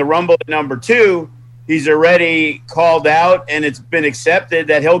going to go in the Rumble at number 2, he's already called out, and it's been accepted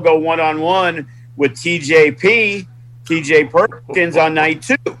that he'll go one-on-one with TJP, TJ Perkins, on night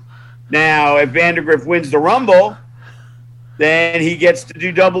 2. Now, if Vandergriff wins the Rumble, then he gets to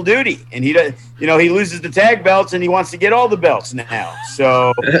do double duty, and he does. He loses the tag belts, and he wants to get all the belts now.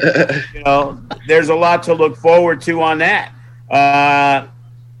 So, there's a lot to look forward to on that.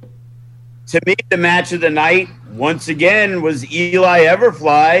 To me, the match of the night once again was Eli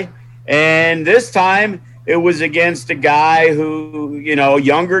Everfly. And this time it was against a guy who,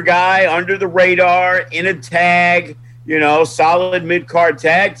 younger guy, under the radar, in a tag, solid mid-card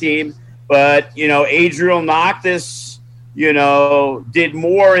tag team. But, Adriel Noctis, did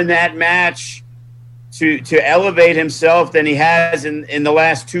more in that match to elevate himself than he has in the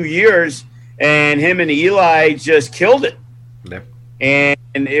last 2 years. And him and Eli just killed it. Yeah. And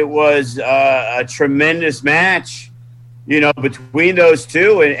it was a tremendous match. between those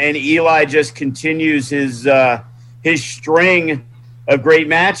two, and Eli just continues his string of great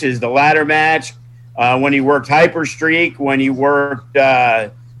matches. The ladder match, when he worked Hyper Streak, when he worked, Jay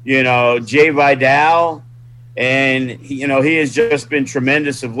Vidal, and he has just been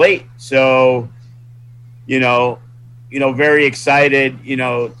tremendous of late. So, very excited,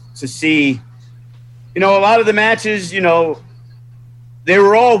 to see, a lot of the matches, they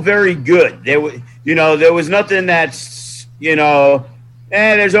were all very good. There was nothing that's,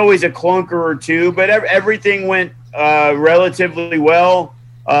 there's always a clunker or two, but everything went relatively well.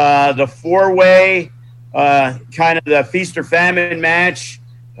 The four-way, kind of the feast or famine match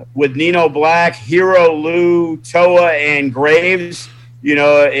with Nino Black, Hero, Lou, Toa, and Graves.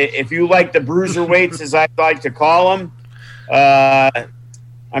 If you like the bruiserweights, as I like to call them,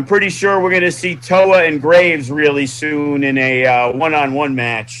 I'm pretty sure we're going to see Toa and Graves really soon in a one-on-one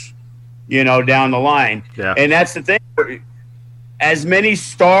match, down the line. Yeah. And that's the thing. As many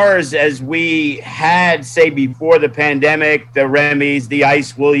stars as we had, say, before the pandemic, the Remys, the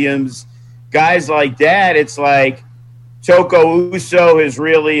Ice Williams, guys like that, it's like Toko Uso has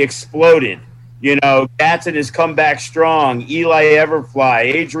really exploded. Gatson has come back strong. Eli Everfly,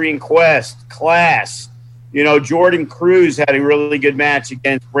 Adrian Quest, Class. Jordan Cruz had a really good match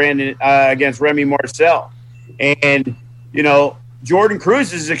against Remy Marcel. And, Jordan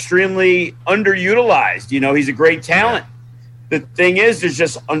Cruz is extremely underutilized. He's a great talent. The thing is, there's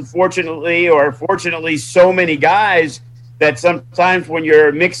just unfortunately or fortunately so many guys that sometimes when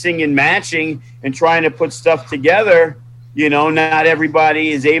you're mixing and matching and trying to put stuff together, not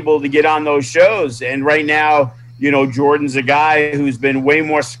everybody is able to get on those shows. And right now, Jordan's a guy who's been way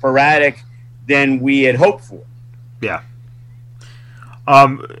more sporadic than we had hoped for. Yeah.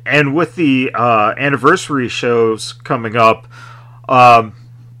 And with the anniversary shows coming up,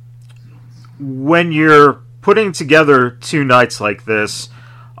 when you're putting together two nights like this,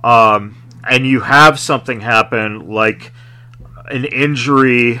 and you have something happen like an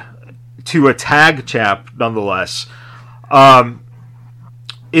injury to a tag champ, nonetheless,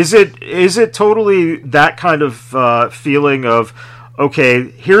 is it totally that kind of feeling of,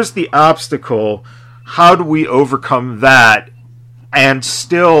 okay, here's the obstacle, how do we overcome that and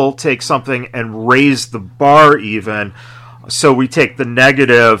still take something and raise the bar even, so we take the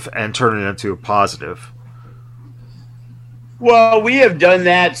negative and turn it into a positive? Well, we have done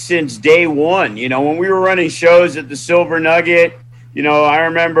that since day one. When we were running shows at the Silver Nugget, I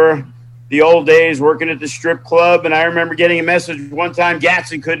remember the old days working at the strip club, and I remember getting a message one time,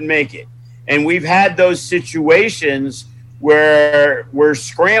 Gatson couldn't make it. And we've had those situations where we're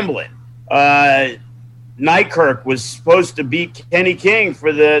scrambling. Nightcirk was supposed to beat Kenny King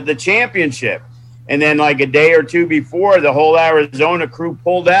for the championship. And then like a day or two before, the whole Arizona crew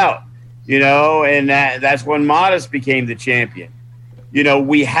pulled out. And that's when Modest became the champion.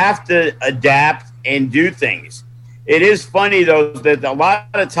 We have to adapt and do things. It is funny, though, that a lot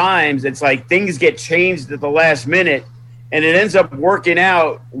of times it's like things get changed at the last minute, and it ends up working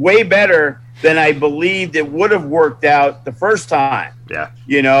out way better than I believed it would have worked out the first time. Yeah.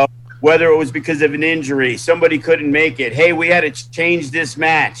 Whether it was because of an injury, somebody couldn't make it. Hey, we had to change this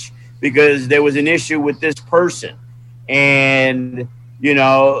match because there was an issue with this person. And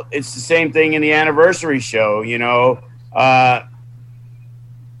it's the same thing in the anniversary show.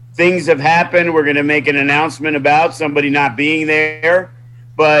 Things have happened. We're going to make an announcement about somebody not being there.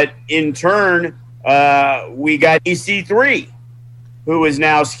 But in turn, we got EC3, who is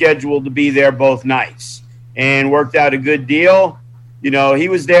now scheduled to be there both nights, and worked out a good deal. He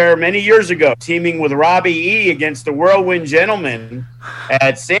was there many years ago, teaming with Robbie E against the Whirlwind Gentleman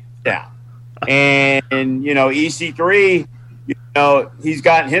at Sandown. And EC3, he's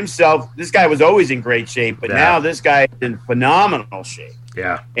gotten himself, this guy was always in great shape, but now this guy is in phenomenal shape.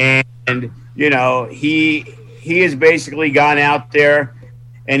 Yeah. And he has basically gone out there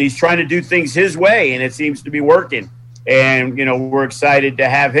and he's trying to do things his way, and it seems to be working. And, we're excited to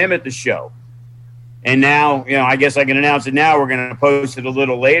have him at the show. And now, I guess I can announce it now. We're going to post it a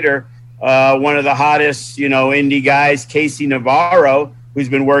little later. One of the hottest, indie guys, Casey Navarro, who's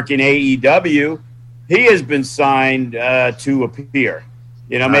been working AEW, he has been signed to appear.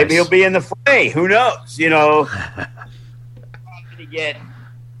 Nice. Maybe he'll be in the fray. Who knows? To get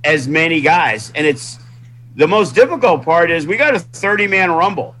as many guys. And it's the most difficult part is we got a 30-man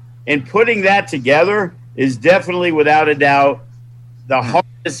Rumble. And putting that together is definitely, without a doubt, the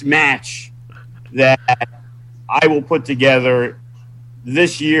hardest match that I will put together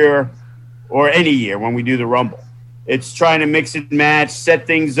this year or any year when we do the Rumble. It's trying to mix and match, set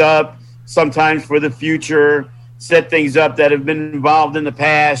things up, sometimes for the future, set things up that have been involved in the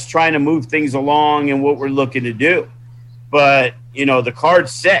past, trying to move things along and what we're looking to do. but, the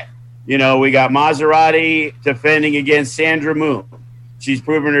card's set. We got Maserati defending against Sandra Moon. She's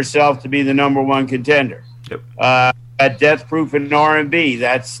proven herself to be the number one contender. Yep. At Death Proof and R&B,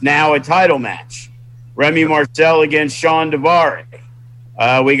 that's now a title match. Remy Marcel against Sean Devare.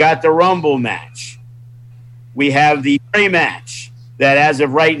 We got the Rumble match. We have the Frey match that, as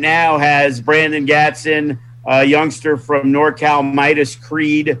of right now, has Brandon Gatson, a youngster from NorCal, Midas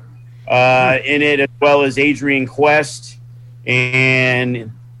Creed, in it, as well as Adrian Quest.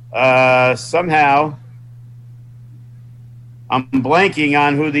 And somehow I'm blanking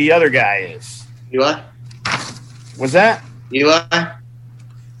on who the other guy is. Eli? Was that? Eli?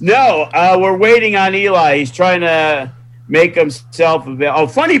 No, we're waiting on Eli. He's trying to make himself available. Oh,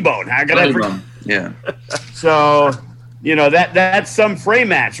 Funny Bone. How could I forget? Yeah. So, that's some Frey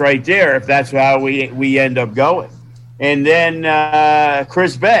match right there, if that's how we end up going. And then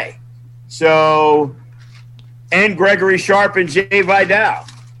Chris Bay. So, and Gregory Sharp and Jay Vidal.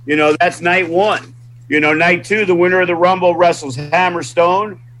 That's night one. Night two, the winner of the Rumble wrestles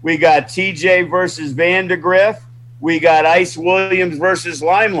Hammerstone. We got TJ versus Vandergriff. We got Ice Williams versus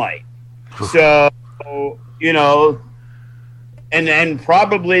Limelight. So, and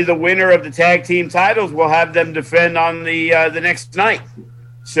probably the winner of the tag team titles will have them defend on the next night.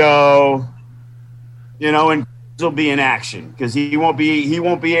 So, and will be in action because he won't be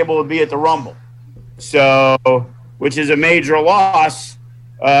able to be at the Rumble. So, which is a major loss.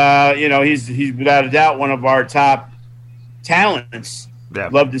 He's without a doubt one of our top talents. Yeah.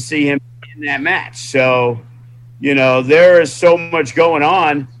 Love to see him in that match. So, there is so much going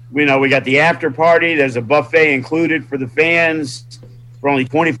on. We got the after party. There's a buffet included for the fans for only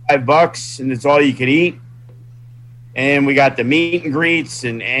 $25, and it's all you can eat. And we got the meet and greets,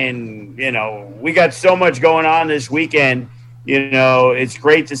 and we got so much going on this weekend. It's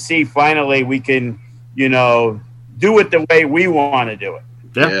great to see finally we can, do it the way we want to do it.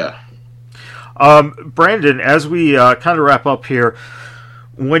 Yeah. Brandon, as we kind of wrap up here,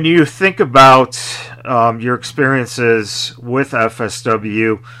 when you think about your experiences with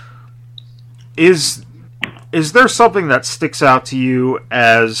FSW, is there something that sticks out to you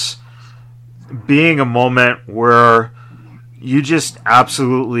as being a moment where you just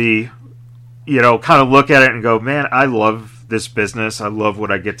absolutely, kind of look at it and go, man, I love this business. I love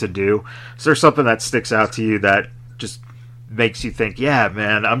what I get to do. Is there something that sticks out to you that just makes you think, yeah,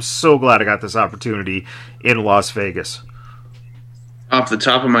 man, I'm so glad I got this opportunity in Las Vegas? Off the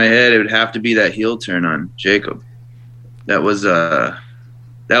top of my head, it would have to be that heel turn on Jacob. That was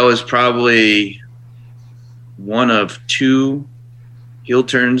probably one of two heel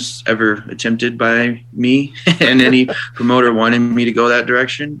turns ever attempted by me, and any promoter wanted me to go that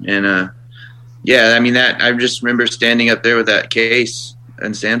direction. And I just remember standing up there with that case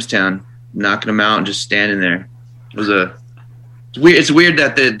in Samstown, knocking him out, and just standing there. It's weird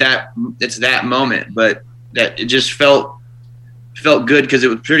that it's that moment, but that it just felt good because it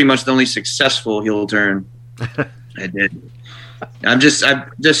was pretty much the only successful heel turn I did. I'm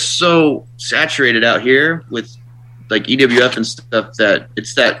just so saturated out here with like EWF and stuff that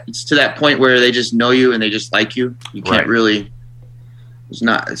it's to that point where they just know you and they just like you. You can't really.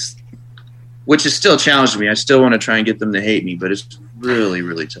 Which is still a challenge to me. I still want to try and get them to hate me, but it's really,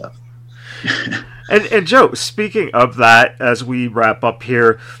 really tough. And Joe, speaking of that, as we wrap up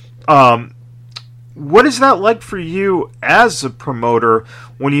here, what is that like for you as a promoter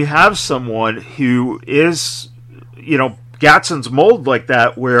when you have someone who is, Gatson's mold like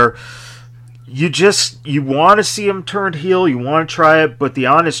that, where you want to see him turned heel, you want to try it, but the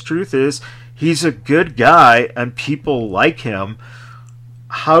honest truth is he's a good guy and people like him.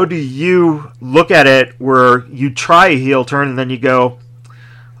 How do you look at it where you try a heel turn and then you go,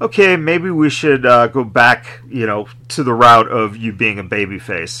 okay, maybe we should go back, to the route of you being a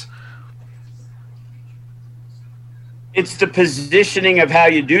babyface? It's the positioning of how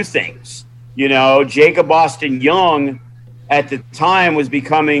you do things. Jacob Austin Young at the time was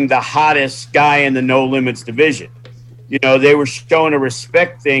becoming the hottest guy in the No Limits division. They were showing a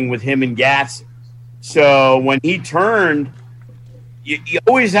respect thing with him and Gatson. So when he turned, you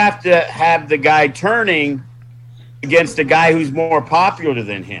always have to have the guy turning against a guy who's more popular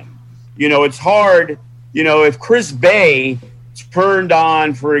than him. It's hard. If Chris Bay turned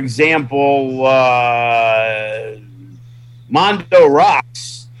on, for example, Mondo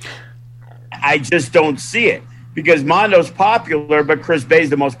Rocks, I just don't see it because Mondo's popular, but Chris Bay's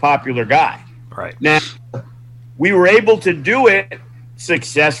the most popular guy. Right. Now, we were able to do it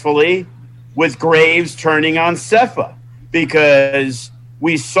successfully with Graves turning on Cepha because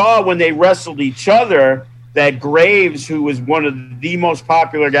we saw when they wrestled each other that Graves, who was one of the most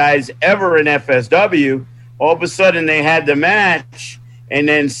popular guys ever in FSW, all of a sudden they had the match, and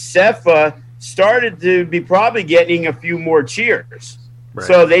then Sepha started to be probably getting a few more cheers. Right.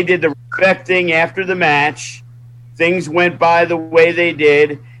 So they did the respect thing after the match. Things went by the way they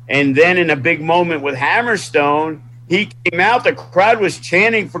did. And then in a big moment with Hammerstone, he came out. The crowd was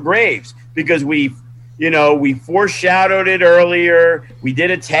chanting for Graves because we foreshadowed it earlier. We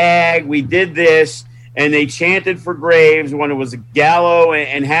did a tag. We did this. And they chanted for Graves when it was Gallo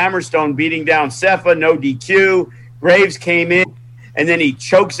and Hammerstone beating down Sepha, no DQ. Graves came in, and then he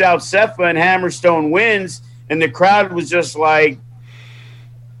chokes out Sepha, and Hammerstone wins. And the crowd was just like,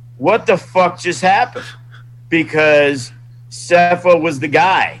 what the fuck just happened? Because Sepha was the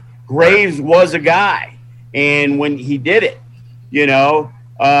guy. Graves was a guy. And when he did it,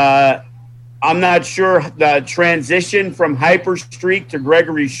 I'm not sure the transition from Hyperstreak to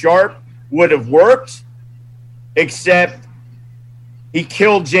Gregory Sharp would have worked, except he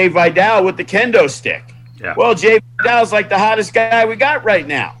killed Jay Vidal with the kendo stick. Yeah. Well, Jay Vidal's like the hottest guy we got right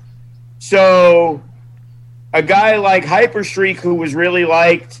now. So a guy like Hyperstreak, who was really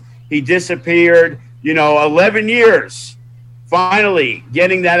liked, he disappeared, 11 years, finally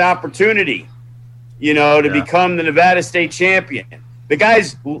getting that opportunity, to become the Nevada State champion. The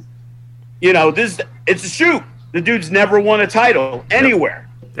guy's, it's a shoot. The dude's never won a title anywhere.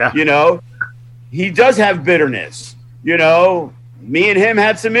 Yeah. He does have bitterness. Me and him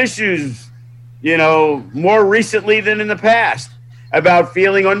had some issues, more recently than in the past about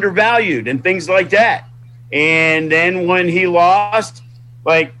feeling undervalued and things like that. And then when he lost,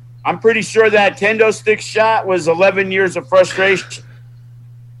 I'm pretty sure that kendo stick shot was 11 years of frustration.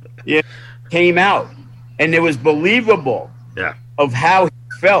 It came out, and it was believable of how he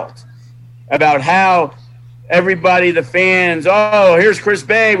felt about how everybody, the fans, oh, here's Chris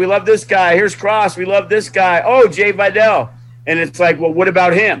Bay, we love this guy. Here's Cross, we love this guy. Oh, Jay Vidal. And it's like, well, what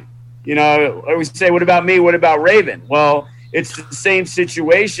about him? I always say, what about me? What about Raven? Well, it's the same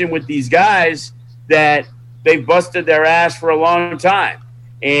situation with these guys that they've busted their ass for a long time.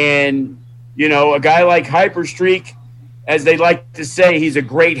 And, a guy like Hyperstreak, as they like to say, he's a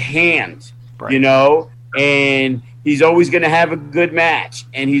great hand, right. And he's always going to have a good match,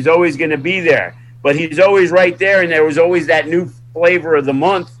 and he's always going to be there. But he's always right there, and there was always that new flavor of the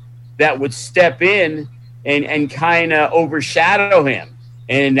month that would step in and kind of overshadow him.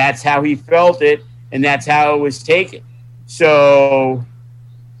 And that's how he felt it, and that's how it was taken. So,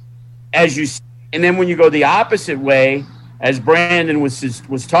 and then when you go the opposite way, as Brandon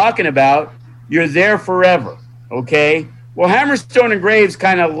was talking about, you're there forever, okay? Well, Hammerstone and Graves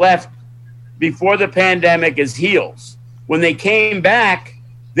kind of left before the pandemic as heels. When they came back,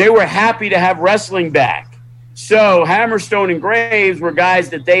 they were happy to have wrestling back. So Hammerstone and Graves were guys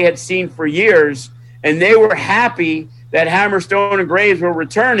that they had seen for years, and they were happy that Hammerstone and Graves were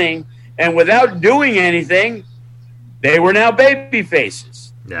returning, and without doing anything, they were now baby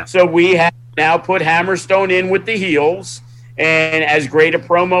faces. Yeah. So we have now put Hammerstone in with the heels, and as great a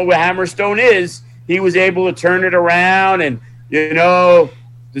promo with Hammerstone is, he was able to turn it around, and,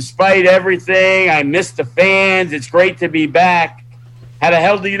 despite everything, I miss the fans, it's great to be back. How the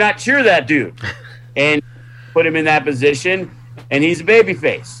hell do you not cheer that dude? And put him in that position, and he's a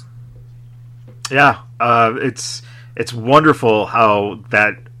babyface. Yeah, it's wonderful how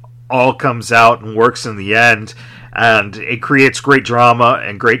that all comes out and works in the end, and it creates great drama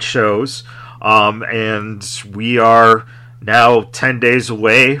and great shows. And we are now 10 days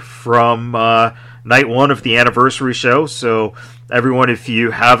away from night one of the anniversary show. So everyone, if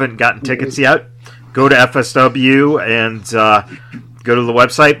you haven't gotten tickets yet, go to FSW and go to the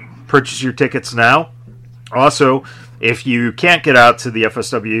website, purchase your tickets now. Also, if you can't get out to the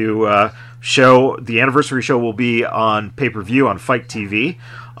FSW show, the anniversary show will be on pay-per-view on Fight TV.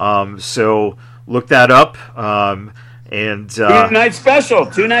 So look that up. Two-night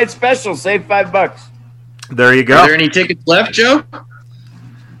special. Save $5. There you go. Are there any tickets left, Joe?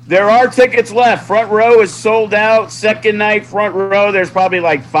 There are tickets left. Front row is sold out. Second night, front row, there's probably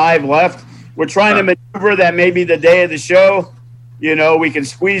 5 left. We're trying to maneuver that maybe the day of the show, we can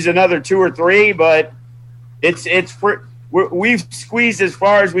squeeze another 2 or 3, but we've squeezed as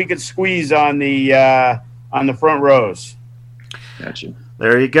far as we could squeeze on the front rows. Gotcha.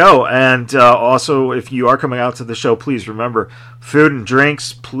 There you go. And also, if you are coming out to the show, please remember, food and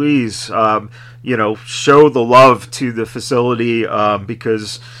drinks, please, show the love to the facility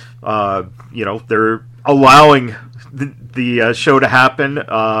because, they're allowing the show to happen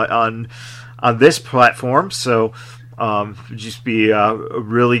on this platform. So just be a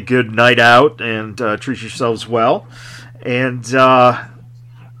really good night out and treat yourselves well. And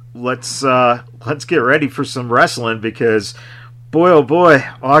let's get ready for some wrestling because Boy, oh boy,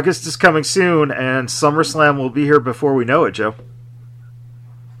 August is coming soon, and SummerSlam will be here before we know it, Joe.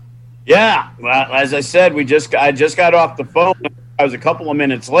 Yeah, well, as I said, I just got off the phone. I was a couple of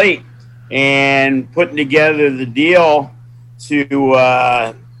minutes late and putting together the deal to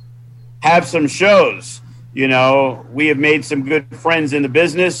have some shows. You know, we have made some good friends in the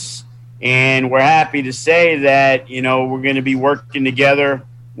business, and we're happy to say that, you know, we're going to be working together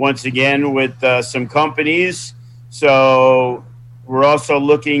once again with some companies. So we're also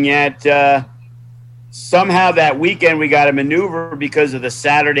looking at somehow that weekend we got to maneuver because of the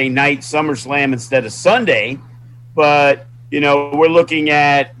Saturday night SummerSlam instead of Sunday. But, you know, we're looking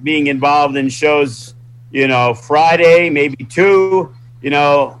at being involved in shows, you know, Friday, maybe 2. You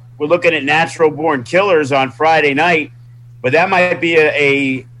know, we're looking at Natural Born Killers on Friday night, but that might be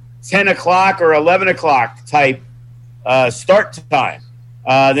a 10 o'clock or 11 o'clock type start time.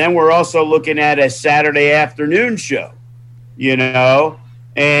 Then we're also looking at a Saturday afternoon show, you know,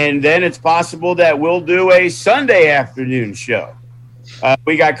 and then it's possible that we'll do a Sunday afternoon show.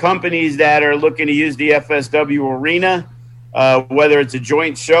 We got companies that are looking to use the FSW arena, whether it's a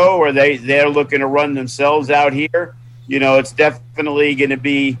joint show or they're looking to run themselves out here. You know, it's definitely going to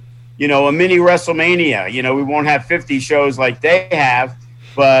be, you know, a mini WrestleMania. You know, we won't have 50 shows like they have,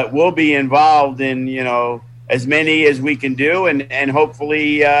 but we'll be involved in, you know, as many as we can do, and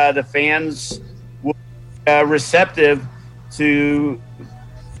hopefully the fans will be receptive to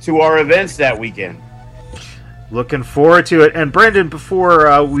our events that weekend. Looking forward to it. And Brandon,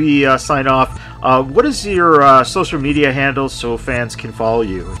 before we sign off, what is your social media handle so fans can follow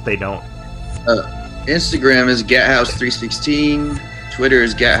you if they don't? Instagram is GatHouse316, Twitter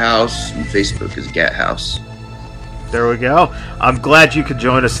is GatHouse, and Facebook is GatHouse. There we go. I'm glad you could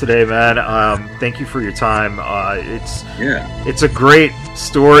join us today, man. Thank you for your time. It's a great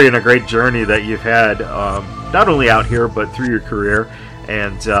story and a great journey that you've had, not only out here but through your career.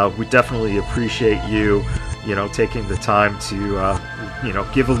 And we definitely appreciate you, you know, taking the time to, you know,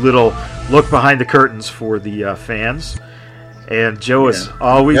 give a little look behind the curtains for the fans. And Joe, as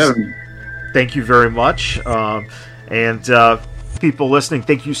always, thank you very much. And people listening,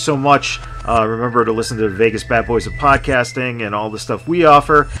 thank you so much. Remember to listen to Vegas Bad Boys of Podcasting and all the stuff we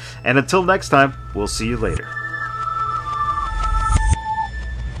offer. And until next time, we'll see you later.